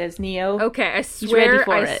donkey, says Neo. Okay, I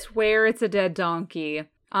swear it's a dead donkey.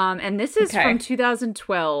 And this is from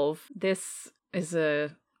 2012. This is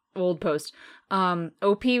a old post.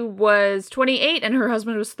 OP was 28 and her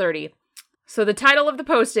husband was 30. So the title of the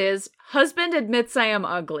post is, Husband Admits I Am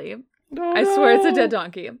Ugly. Oh, I swear it's a dead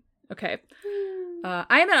donkey. Okay.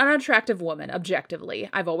 I am an unattractive woman, objectively.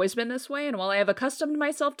 I've always been this way, and while I have accustomed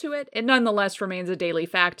myself to it, it nonetheless remains a daily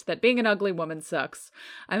fact that being an ugly woman sucks.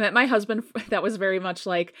 I met my husband, that was very much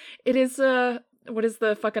like, it is, what is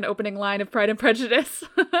the fucking opening line of Pride and Prejudice?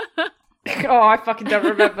 Oh, I fucking don't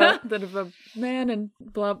remember. That of a man in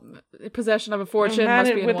possession of a fortune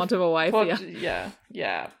must be in want of a wife.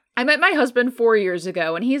 Yeah. I met my husband 4 years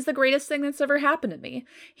ago, and he's the greatest thing that's ever happened to me.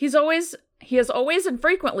 He has always and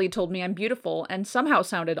frequently told me I'm beautiful and somehow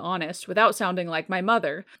sounded honest without sounding like my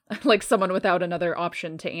mother, like someone without another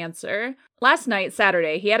option to answer. Last night,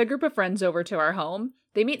 Saturday, he had a group of friends over to our home.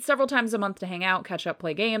 They meet several times a month to hang out, catch up,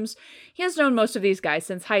 play games. He has known most of these guys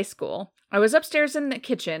since high school. I was upstairs in the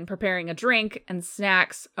kitchen preparing drinks and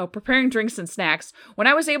snacks, when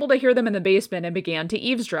I was able to hear them in the basement and began to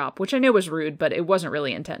eavesdrop, which I knew was rude, but it wasn't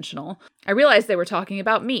really intentional. I realized they were talking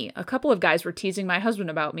about me. A couple of guys were teasing my husband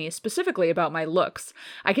about me, specifically about my looks.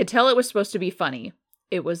 I could tell it was supposed to be funny.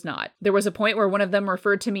 It was not. There was a point where one of them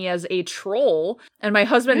referred to me as a troll, and my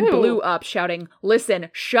husband blew up, shouting, "Listen,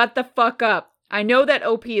 shut the fuck up. I know that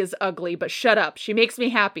OP is ugly, but shut up. She makes me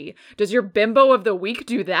happy. Does your bimbo of the week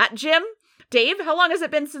do that, Jim? Dave, how long has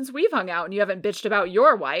it been since we've hung out and you haven't bitched about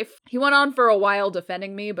your wife?" He went on for a while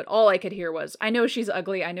defending me, but all I could hear was, I know she's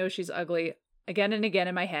ugly, again and again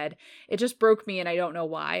in my head. It just broke me and I don't know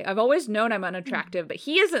why. I've always known I'm unattractive, but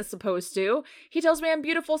he isn't supposed to. He tells me I'm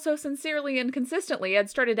beautiful so sincerely and consistently, I'd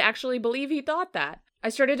started to actually believe he thought that. I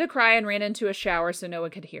started to cry and ran into a shower so no one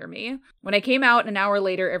could hear me. When I came out an hour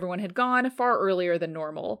later, everyone had gone, far earlier than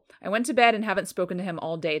normal. I went to bed and haven't spoken to him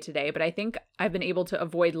all day today, but I think I've been able to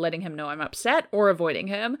avoid letting him know I'm upset or avoiding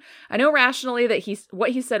him. I know rationally that what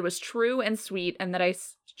he said was true and sweet and that I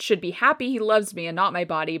should be happy he loves me and not my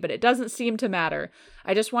body, but it doesn't seem to matter.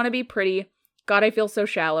 I just want to be pretty. God, I feel so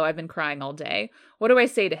shallow. I've been crying all day. What do I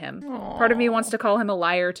say to him? Aww. Part of me wants to call him a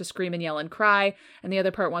liar, to scream and yell and cry, and the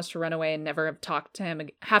other part wants to run away and never have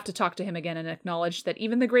to talk to him again and acknowledge that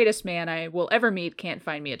even the greatest man I will ever meet can't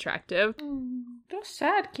find me attractive. That's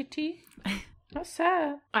sad, Kitty. That's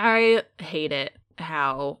sad. I hate it.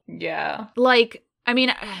 How? Yeah. Like, I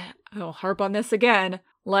mean, I'll harp on this again.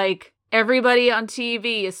 Like, everybody on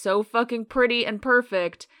TV is so fucking pretty and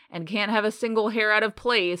perfect and can't have a single hair out of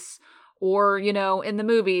place. Or, you know, in the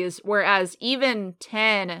movies, whereas even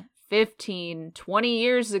 10, 15, 20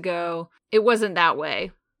 years ago, it wasn't that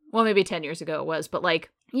way. Well, maybe 10 years ago it was, but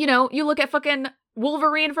like, you know, you look at fucking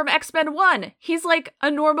Wolverine from X-Men 1. He's like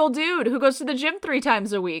a normal dude who goes to the gym 3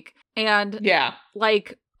 times a week. And,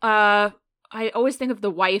 like, I always think of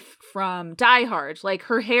the wife from Die Hard. Like,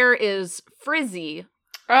 her hair is frizzy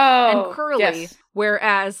and curly, yes.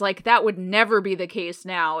 Whereas, like, that would never be the case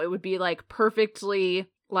now. It would be, like, perfectly,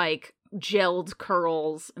 like, gelled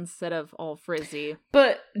curls instead of all frizzy.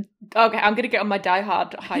 But okay, I'm gonna get on my Die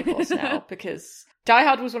Hard high horse now because Die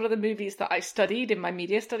Hard was one of the movies that I studied in my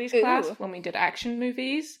media studies class when we did action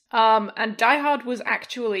movies. And Die Hard was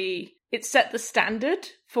actually, it set the standard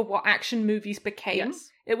for what action movies became. Yes.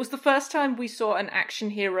 It was the first time we saw an action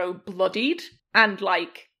hero bloodied and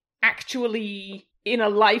like actually in a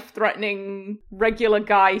life-threatening regular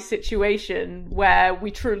guy situation where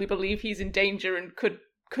we truly believe he's in danger and could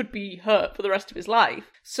could be hurt for the rest of his life.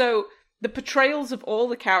 So the portrayals of all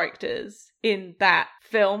the characters in that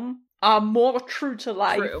film are more true to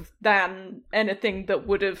life than anything that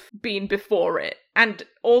would have been before it. And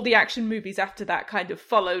all the action movies after that kind of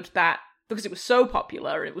followed that, because it was so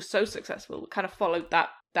popular, it was so successful, it kind of followed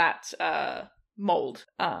that mold.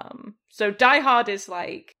 So Die Hard is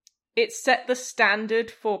like, it set the standard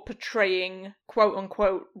for portraying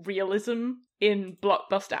quote-unquote realism in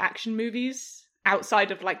blockbuster action movies. Outside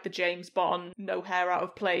of, like, the James Bond, no hair out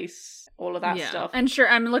of place, all of that stuff. And sure,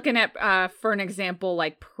 I'm looking at, for an example,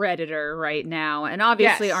 like, Predator right now. And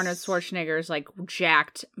obviously Arnold Schwarzenegger is, like,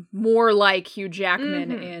 jacked, more like Hugh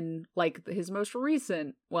Jackman in, like, his most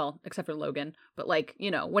recent, well, except for Logan, but, like, you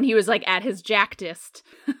know, when he was, like, at his jackedest.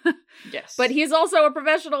 Yes. But he's also a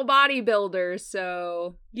professional bodybuilder,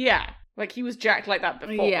 so... Yeah, like, he was jacked like that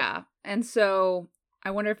before. Yeah, and so I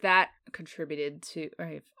wonder if that contributed to...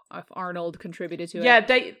 if Arnold contributed to it. Yeah,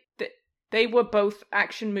 they were both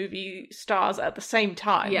action movie stars at the same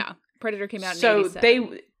time. Yeah, Predator came out in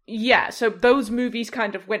 87. So those movies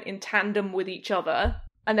kind of went in tandem with each other,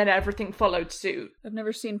 and then everything followed suit. I've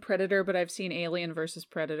never seen Predator, but I've seen Alien versus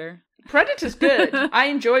Predator. Predator's good. I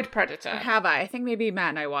enjoyed Predator. Have I? I think maybe Matt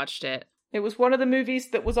and I watched it. It was one of the movies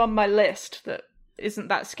that was on my list that isn't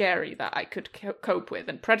that scary that I could cope with,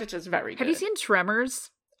 and Predator's very good. Have you seen Tremors?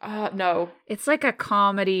 No. It's like a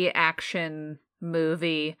comedy action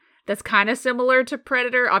movie that's kind of similar to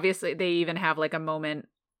Predator. Obviously, they even have like a moment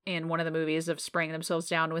in one of the movies of spraying themselves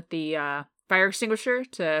down with the fire extinguisher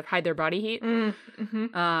to hide their body heat.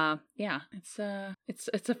 Yeah, it's a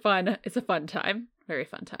fun time. Very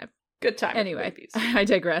fun time. Good time. Anyway, I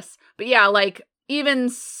digress. But yeah, like, even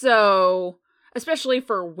so, especially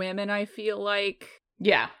for women, I feel like...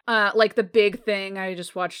 Yeah. Like, the big thing, I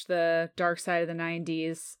just watched the Dark Side of the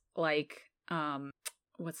 90s, like,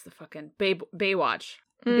 what's the fucking... Baywatch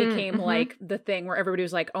became, like, the thing where everybody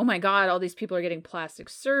was like, oh my god, all these people are getting plastic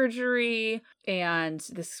surgery, and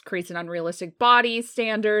this creates an unrealistic body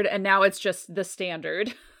standard, and now it's just the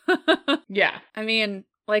standard. Yeah. I mean...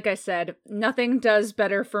 Like I said, nothing does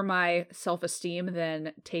better for my self-esteem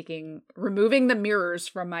than removing the mirrors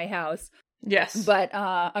from my house. Yes. But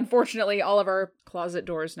unfortunately, all of our closet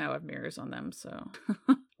doors now have mirrors on them, so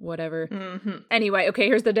whatever. Anyway, okay,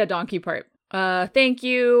 here's the dead donkey part. Thank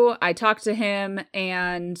you. I talked to him,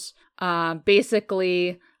 and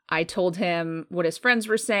basically... I told him what his friends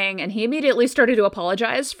were saying, and he immediately started to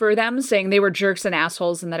apologize for them, saying they were jerks and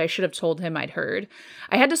assholes and that I should have told him I'd heard.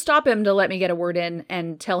 I had to stop him to let me get a word in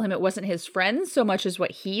and tell him it wasn't his friends so much as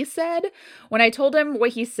what he said. When I told him what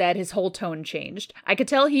he said, his whole tone changed. I could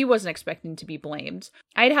tell he wasn't expecting to be blamed.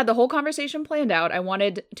 I had the whole conversation planned out. I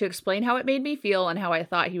wanted to explain how it made me feel and how I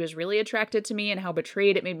thought he was really attracted to me and how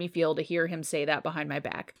betrayed it made me feel to hear him say that behind my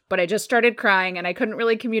back. But I just started crying and I couldn't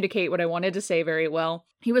really communicate what I wanted to say very well.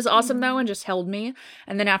 He was awesome, though, and just held me,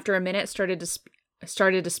 and then after a minute started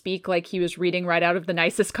to speak like he was reading right out of the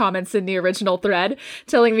nicest comments in the original thread,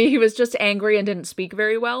 telling me he was just angry and didn't speak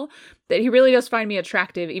very well, that he really does find me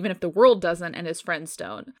attractive, even if the world doesn't and his friends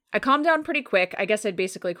don't. I calmed down pretty quick. I guess I'd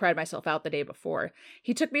basically cried myself out the day before.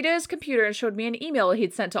 He took me to his computer and showed me an email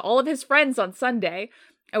he'd sent to all of his friends on Sunday.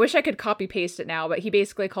 I wish I could copy-paste it now, but he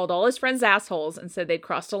basically called all his friends assholes and said they'd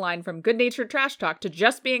crossed a line from good-natured trash talk to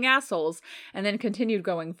just being assholes, and then continued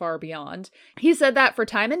going far beyond. He said that for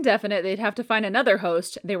time indefinite, they'd have to find another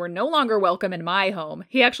host. They were no longer welcome in my home.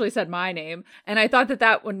 He actually said my name, and I thought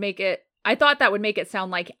that would make it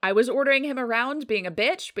sound like I was ordering him around being a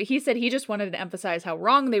bitch, but he said he just wanted to emphasize how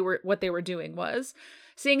wrong what they were doing was.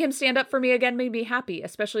 Seeing him stand up for me again made me happy,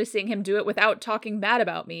 especially seeing him do it without talking bad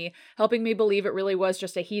about me, helping me believe it really was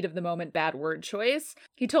just a heat of the moment bad word choice.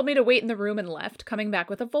 He told me to wait in the room and left, coming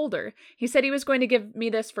back with a folder. He said he was going to give me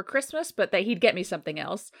this for Christmas, but that he'd get me something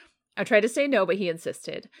else. I tried to say no, but he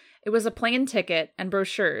insisted. It was a plane ticket and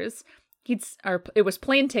brochures. It was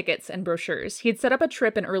plane tickets and brochures. He'd set up a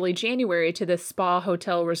trip in early January to this spa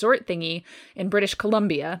hotel resort thingy in British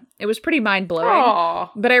Columbia. It was pretty mind-blowing.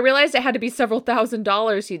 But I realized it had to be several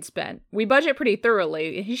 $1,000s he'd spent. We budget pretty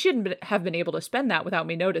thoroughly. He shouldn't have been able to spend that without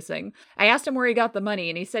me noticing. I asked him where he got the money,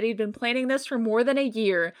 and he said he'd been planning this for more than a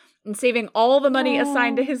year and saving all the money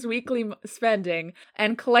assigned to his weekly spending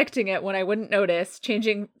and collecting it when I wouldn't notice,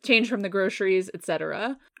 change from the groceries,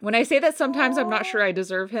 etc. When I say that sometimes I'm not sure I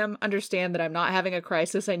deserve him, understand that I'm not having a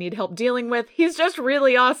crisis I need help dealing with. He's just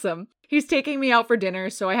really awesome. He's taking me out for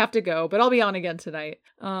dinner, so I have to go, but I'll be on again tonight.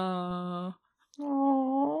 Aww,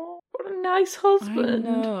 what a nice husband.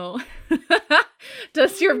 I know.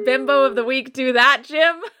 Does your bimbo of the week do that,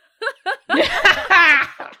 Jim?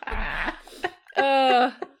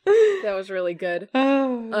 That was really good.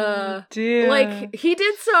 Oh, dear. Like, he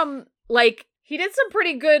did some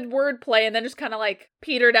pretty good wordplay and then just kind of, like,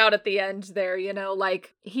 petered out at the end there, you know?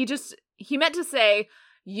 Like, he meant to say,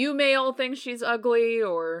 you may all think she's ugly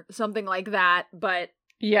or something like that, but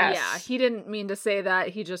yes. Yeah, he didn't mean to say that.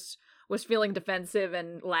 He just was feeling defensive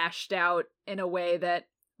and lashed out in a way that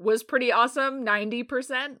was pretty awesome,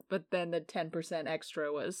 90%, but then the 10%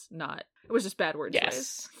 extra was not. It was just bad word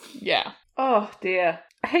choice. Yeah. Oh, dear.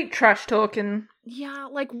 I hate trash talking. Yeah,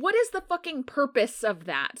 like, what is the fucking purpose of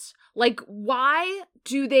that? Like, why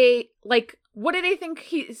do they, like, what do they think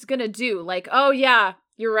he's gonna do? Like, oh yeah,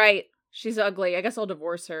 you're right. She's ugly. I guess I'll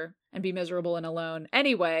divorce her and be miserable and alone.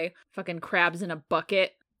 Anyway, fucking crabs in a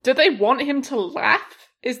bucket. Do they want him to laugh?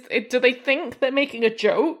 Do they think they're making a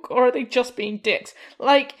joke, or are they just being dicks?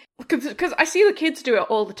 Like, because I see the kids do it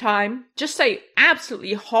all the time. Just say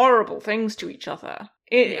absolutely horrible things to each other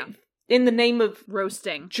in the name of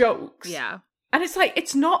roasting jokes. Yeah. And it's like,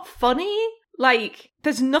 it's not funny. Like,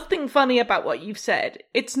 there's nothing funny about what you've said.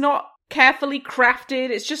 It's not carefully crafted.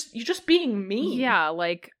 It's just, you're just being mean. Yeah,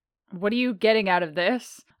 like, what are you getting out of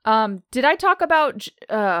this? Did I talk about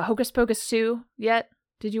Hocus Pocus 2 yet?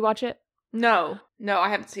 Did you watch it? No, I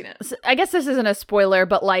haven't seen it. So I guess this isn't a spoiler,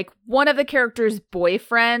 but, like, one of the characters'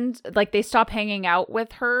 boyfriend, like, they stop hanging out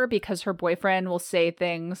with her because her boyfriend will say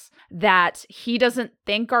things that he doesn't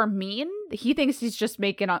think are mean. He thinks he's just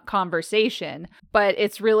making a conversation, but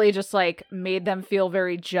it's really just, like, made them feel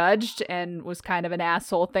very judged and was kind of an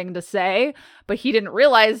asshole thing to say, but he didn't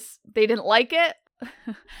realize they didn't like it.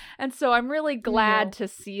 And so I'm really glad to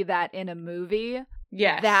see that in a movie.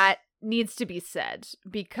 Yes. That needs to be said,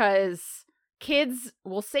 because kids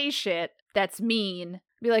will say shit that's mean.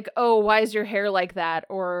 Be like, oh, why is your hair like that?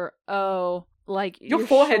 Or, oh, like, your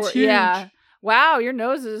forehead's huge. Yeah. Wow, your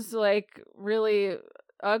nose is, like, really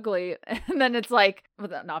ugly. And then it's like, well,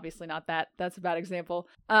 obviously not that. That's a bad example.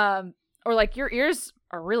 Or, like, your ears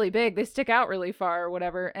are really big. They stick out really far or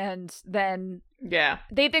whatever. And then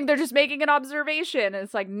they think they're just making an observation. And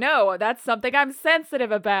it's like, no, that's something I'm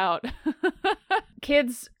sensitive about.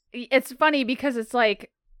 Kids, it's funny because it's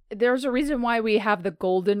like, there's a reason why we have the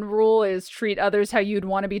golden rule is treat others how you'd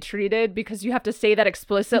want to be treated, because you have to say that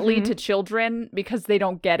explicitly to children because they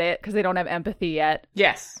don't get it, because they don't have empathy yet.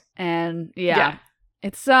 Yes. And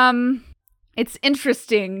it's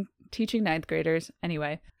interesting teaching 9th graders.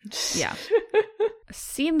 Anyway, yeah.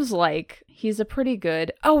 Seems like he's a pretty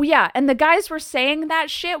good... Oh, yeah, and the guys were saying that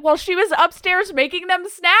shit while she was upstairs making them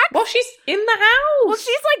snacks? Well, she's in the house! Well,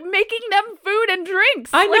 she's, like, making them food and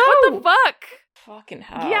drinks. I know! Like, what the fuck? Fucking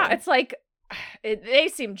hell. Yeah, it's like... they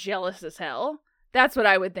seem jealous as hell. That's what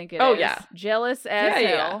I would think it is. Oh, yeah. Jealous as hell.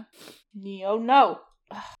 Yeah. Neo, no.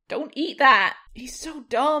 Ugh, don't eat that. He's so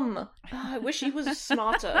dumb. I wish he was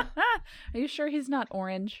smarter. Are you sure he's not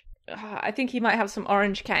orange? I think he might have some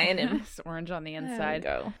orange cat in him. It's orange on the inside.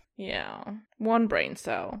 There we go. Yeah. One brain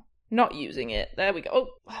cell. Not using it. There we go.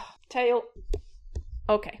 Oh, tail.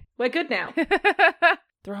 Okay. We're good now.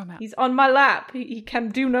 Throw him out. He's on my lap. He can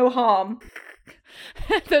do no harm.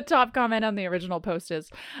 The top comment on the original post is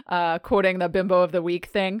quoting the Bimbo of the Week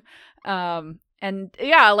thing. And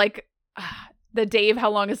yeah, like... the Dave, how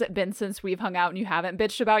long has it been since we've hung out and you haven't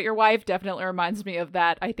bitched about your wife definitely reminds me of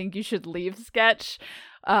that I think you should leave sketch.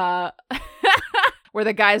 Where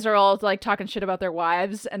the guys are all like talking shit about their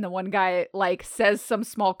wives and the one guy like says some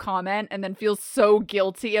small comment and then feels so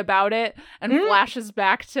guilty about it and flashes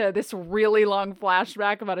back to this really long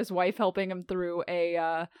flashback about his wife helping him through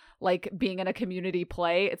a like being in a community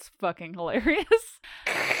play. It's fucking hilarious.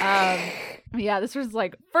 Yeah, this was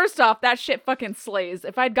like, first off, that shit fucking slays.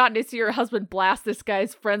 If I'd gotten to see her husband blast this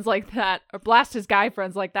guy's friends like that, or blast his guy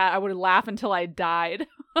friends like that, I would laugh until I died.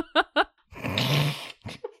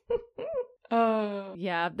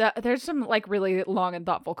 Yeah, there's some like really long and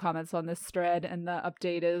thoughtful comments on this thread, and the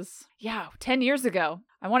update is 10 years ago.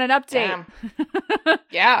 I want an update.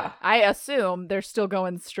 Yeah, I assume they're still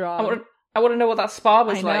going strong. I want to know what that spa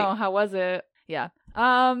was like. I know, how was it? Yeah.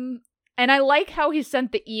 And I like how he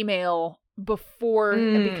sent the email before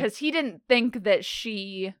because he didn't think that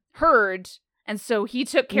she heard, and so he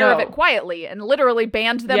took care of it quietly and literally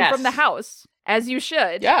banned them from the house. As you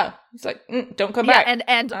should. Yeah. He's like, don't come back. And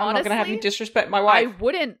I'm honestly, not going to have you disrespect my wife. I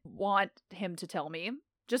wouldn't want him to tell me.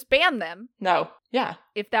 Just ban them. No. Yeah.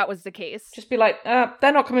 If that was the case. Just be like,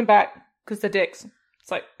 they're not coming back because they're dicks.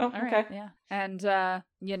 It's like, oh, all okay. Right, yeah. And,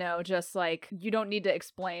 you know, just like, you don't need to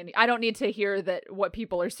explain. I don't need to hear that what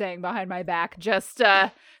people are saying behind my back. Just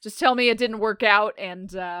tell me it didn't work out and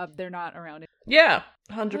they're not around it. Yeah.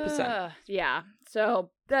 100%. Yeah.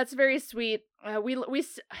 So that's very sweet.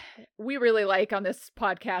 We really like on this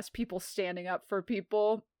podcast people standing up for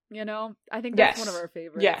people. You know, I think that's one of our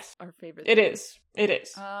favorites. Yes, our favorite. It is.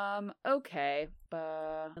 Okay,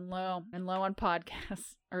 and low on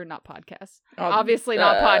podcasts or not podcasts. Oh, Obviously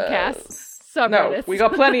not podcasts. Subreddits. No, we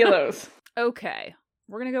got plenty of those. Okay,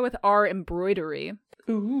 we're gonna go with our embroidery.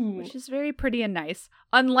 Ooh. Which is very pretty and nice.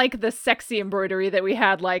 Unlike the sexy embroidery that we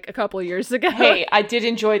had like a couple years ago. Hey, I did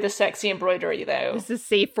enjoy the sexy embroidery though. This is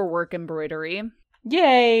safe for work embroidery.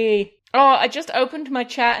 Yay! Oh, I just opened my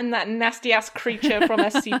chat and that nasty ass creature from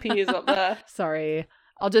SCP is up there. Sorry.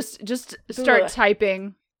 I'll just start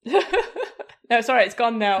typing. No, sorry, it's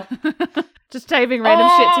gone now. Just typing random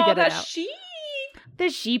shit to get it out. Sheep! The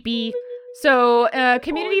sheepy. So,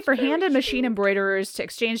 community for hand and machine embroiderers to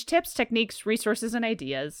exchange tips, techniques, resources, and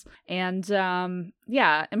ideas. And,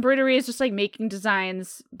 embroidery is just like making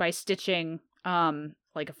designs by stitching,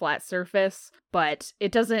 like a flat surface. But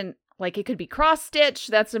it doesn't, like, it could be cross-stitch,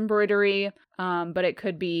 that's embroidery. But it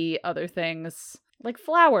could be other things, like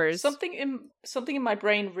flowers. Something in my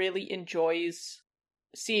brain really enjoys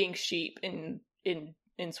seeing sheep in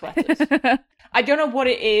sweaters. I don't know what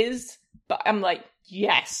it is, but I'm like,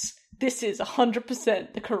 yes. This is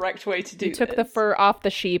 100% the correct way to do this. You took the fur off the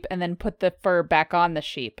sheep and then put the fur back on the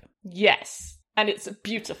sheep. Yes. And it's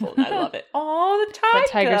beautiful and I love it. Oh, the tiger. The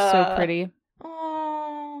tiger's so pretty.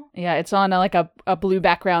 Oh. Yeah, it's on a blue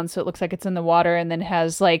background, so it looks like it's in the water and then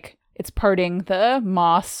has like, it's parting the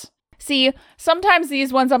moss. See, sometimes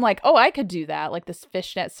these ones I'm like, oh, I could do that. Like this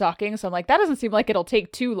fishnet stocking. So I'm like, that doesn't seem like it'll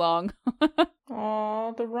take too long.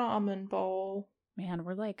 Oh, the ramen bowl. Man,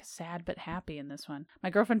 we're like sad but happy in this one. My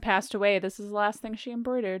girlfriend passed away. This is the last thing she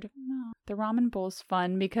embroidered. Oh, the ramen bowl's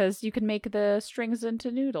fun because you can make the strings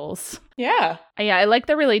into noodles. Yeah. Yeah, I like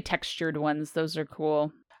the really textured ones. Those are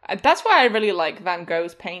cool. That's why I really like Van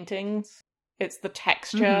Gogh's paintings. It's the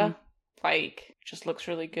texture. Mm-hmm. Like, just looks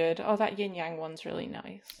really good. Oh, that yin yang one's really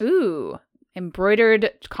nice. Ooh,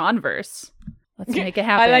 embroidered Converse. Let's make it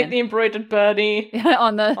happen. I like the embroidered birdie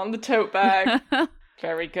on the tote bag.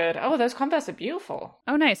 Very good. Oh, those Converse are beautiful.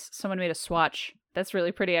 Oh, nice. Someone made a swatch. That's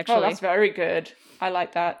really pretty, actually. Oh, that's very good. I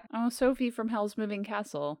like that. Oh, Sophie from Hell's Moving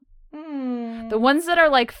Castle. Mm. The ones that are,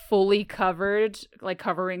 like, fully covered, like,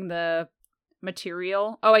 covering the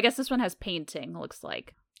material. Oh, I guess this one has painting, looks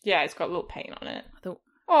like. Yeah, it's got a little paint on it.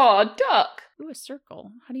 Oh, a duck. Ooh, a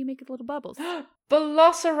circle. How do you make it little bubbles?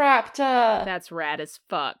 Velociraptor. That's rad as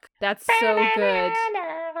fuck. That's so good.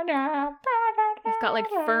 It's got, like,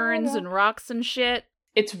 ferns and rocks and shit.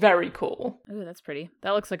 It's very cool. Ooh, that's pretty.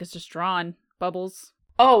 That looks like it's just drawn. Bubbles.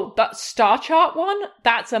 Oh, that star chart one?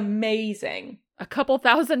 That's amazing. A couple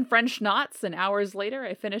thousand French knots, and hours later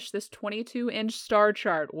I finished this 22-inch star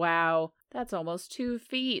chart. Wow. That's almost 2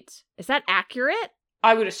 feet. Is that accurate?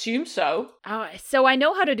 I would assume so. Oh, so I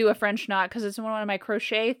know how to do a French knot because it's one of my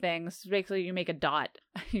crochet things. Basically, you make a dot.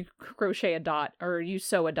 You crochet a dot, or you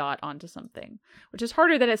sew a dot onto something, which is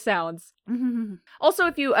harder than it sounds. Also,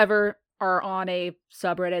 if you ever are on a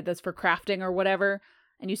subreddit that's for crafting or whatever,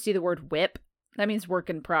 and you see the word whip, that means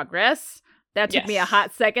work in progress. That took me a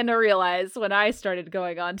hot second to realize when I started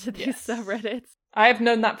going on to these subreddits. I have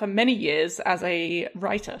known that for many years as a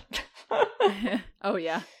writer. Oh,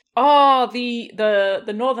 yeah. Oh,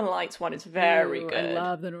 the Northern Lights one is very good. I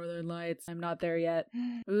love the Northern Lights. I'm not there yet.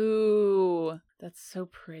 Ooh, that's so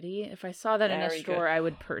pretty. If I saw that in a store, I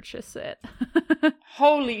would purchase it.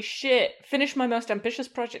 Holy shit. Finish my most ambitious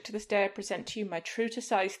project to this day. I present to you my true to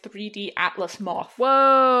size 3D Atlas moth.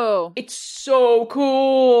 Whoa. It's so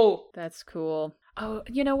cool. That's cool. Oh,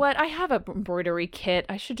 you know what? I have a embroidery kit.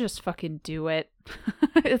 I should just fucking do it.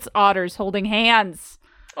 It's otters holding hands.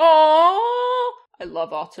 Oh, I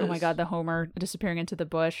love otters. Oh my god, the Homer disappearing into the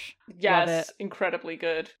bush. Yes, incredibly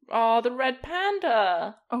good. Oh, the red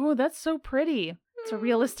panda. Oh, that's so pretty. It's a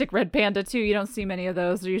realistic red panda, too. You don't see many of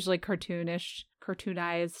those. They're usually cartoonized.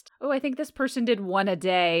 Oh, I think this person did one a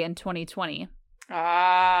day in 2020.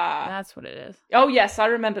 Ah. That's what it is. Oh, yes, I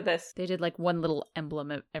remember this. They did like one little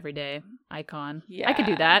emblem every day. Icon. Yeah. I could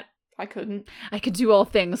do that. I couldn't. I could do all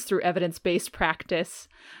things through evidence-based practice.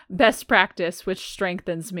 Best practice, which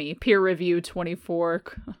strengthens me. Peer review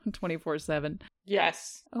 24/7.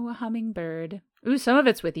 Yes. Oh, a hummingbird. Ooh, some of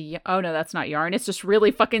it's with oh no, that's not yarn. It's just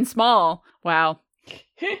really fucking small. Wow.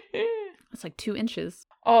 It's like 2 inches.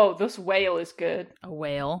 Oh, this whale is good. A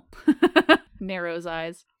whale. Narrows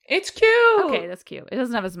eyes. It's cute. Okay, that's cute. It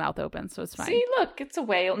doesn't have his mouth open, so it's fine. See, look, it's a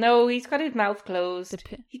whale. No, he's got his mouth closed.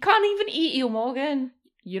 He can't even eat you, Morgan.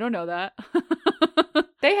 You don't know that.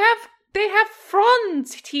 They have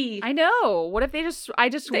fronds teeth. I know. What if I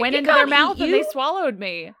just went into their mouth and they swallowed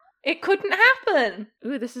me? It couldn't happen.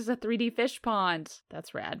 Ooh, this is a 3D fish pond.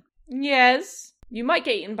 That's rad. Yes. You might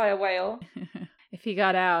get eaten by a whale. If he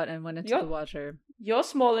got out and went into the water. You're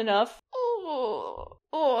small enough.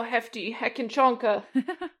 Oh, hefty heckin' chonka.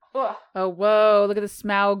 Oh, whoa, look at the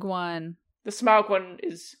Smaug one. The Smaug one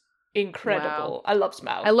is incredible. Wow. I love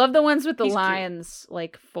Smaug. I love the ones with the lines, cute.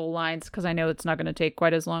 Like full lines, because I know it's not going to take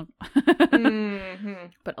quite as long.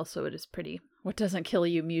 But also it is pretty. What doesn't kill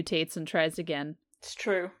you mutates and tries again. It's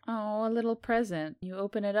true. Oh, a little present. You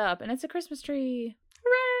open it up, and it's a Christmas tree.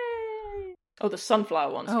 Hooray! Oh, the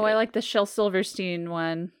sunflower one's good. I like the Shel Silverstein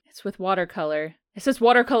one. It's with watercolor. It says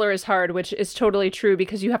watercolor is hard, which is totally true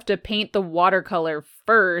because you have to paint the watercolor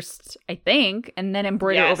first, I think, and then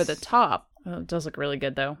embroider over the top. Oh, it does look really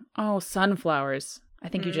good, though. Oh, sunflowers. I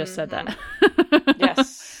think you just said that.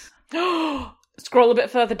 Yes. Scroll a bit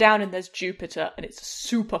further down and there's Jupiter, and it's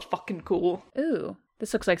super fucking cool. Ooh,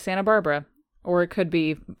 this looks like Santa Barbara. Or it could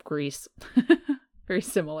be Greece. Very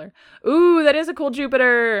similar. Ooh, that is a cool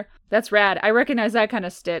Jupiter. That's rad. I recognize that kind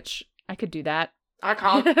of stitch. I could do that. I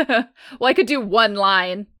can't. Well, I could do one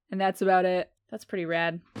line, and that's about it. That's pretty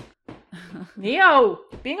rad. Neo,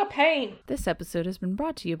 being a pain. This episode has been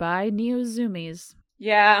brought to you by Neo Zoomies.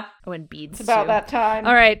 Yeah. Oh, and beads, it's about too. that time.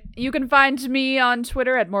 All right. You can find me on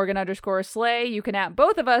Twitter at Morgan_Slay. You can at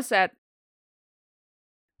both of us at...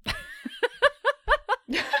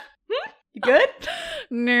 You good?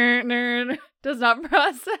 Nerd. Does not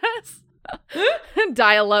process.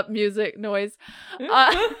 Dial-up music noise.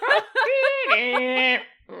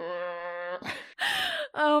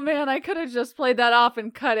 Oh man, I could have just played that off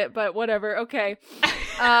and cut it, but whatever. Okay.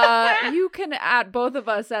 You can at both of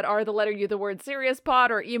us at r_u_seriouspod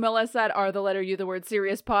or email us at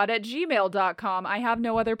r_u_seriouspod@gmail.com. I have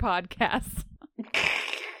no other podcasts.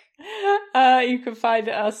 You can find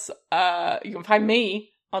us, you can find me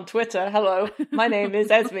on Twitter. Hello, my name is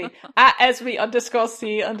Esme at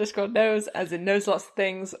Esme_C_knows, as in knows lots of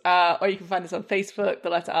things. Or you can find us on Facebook, the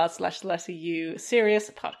letter R/letter U Serious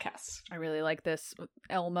Podcast. I really like this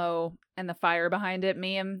Elmo and the fire behind it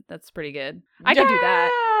meme. That's pretty good. I can do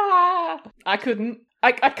that. I couldn't.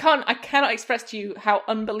 I cannot express to you how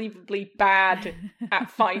unbelievably bad at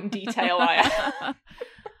fine detail I am.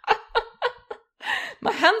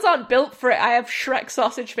 My hands aren't built for it. I have Shrek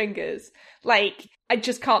sausage fingers. Like, I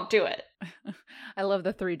just can't do it. I love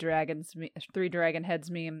the three dragon heads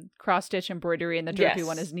meme. Cross stitch embroidery, and the jerky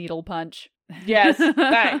one is needle punch. Yes.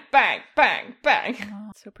 Bang, bang, bang, bang. Oh,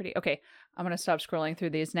 so pretty. Okay, I'm going to stop scrolling through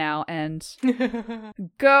these now and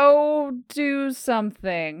go do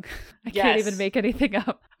something. I can't even make anything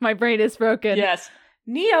up. My brain is broken. Yes.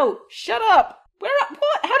 Neo, shut up. What?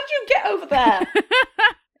 How did you get over there?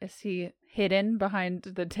 Is he hidden behind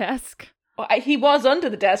the desk? He was under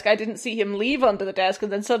the desk. I didn't see him leave under the desk,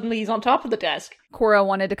 and then suddenly he's on top of the desk. Cora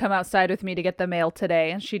wanted to come outside with me to get the mail today,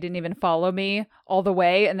 and she didn't even follow me all the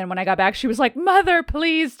way. And then when I got back, she was like, "Mother,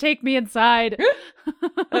 please take me inside."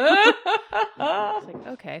 I was like,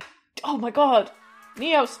 okay. Oh my god.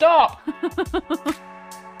 Neo, stop!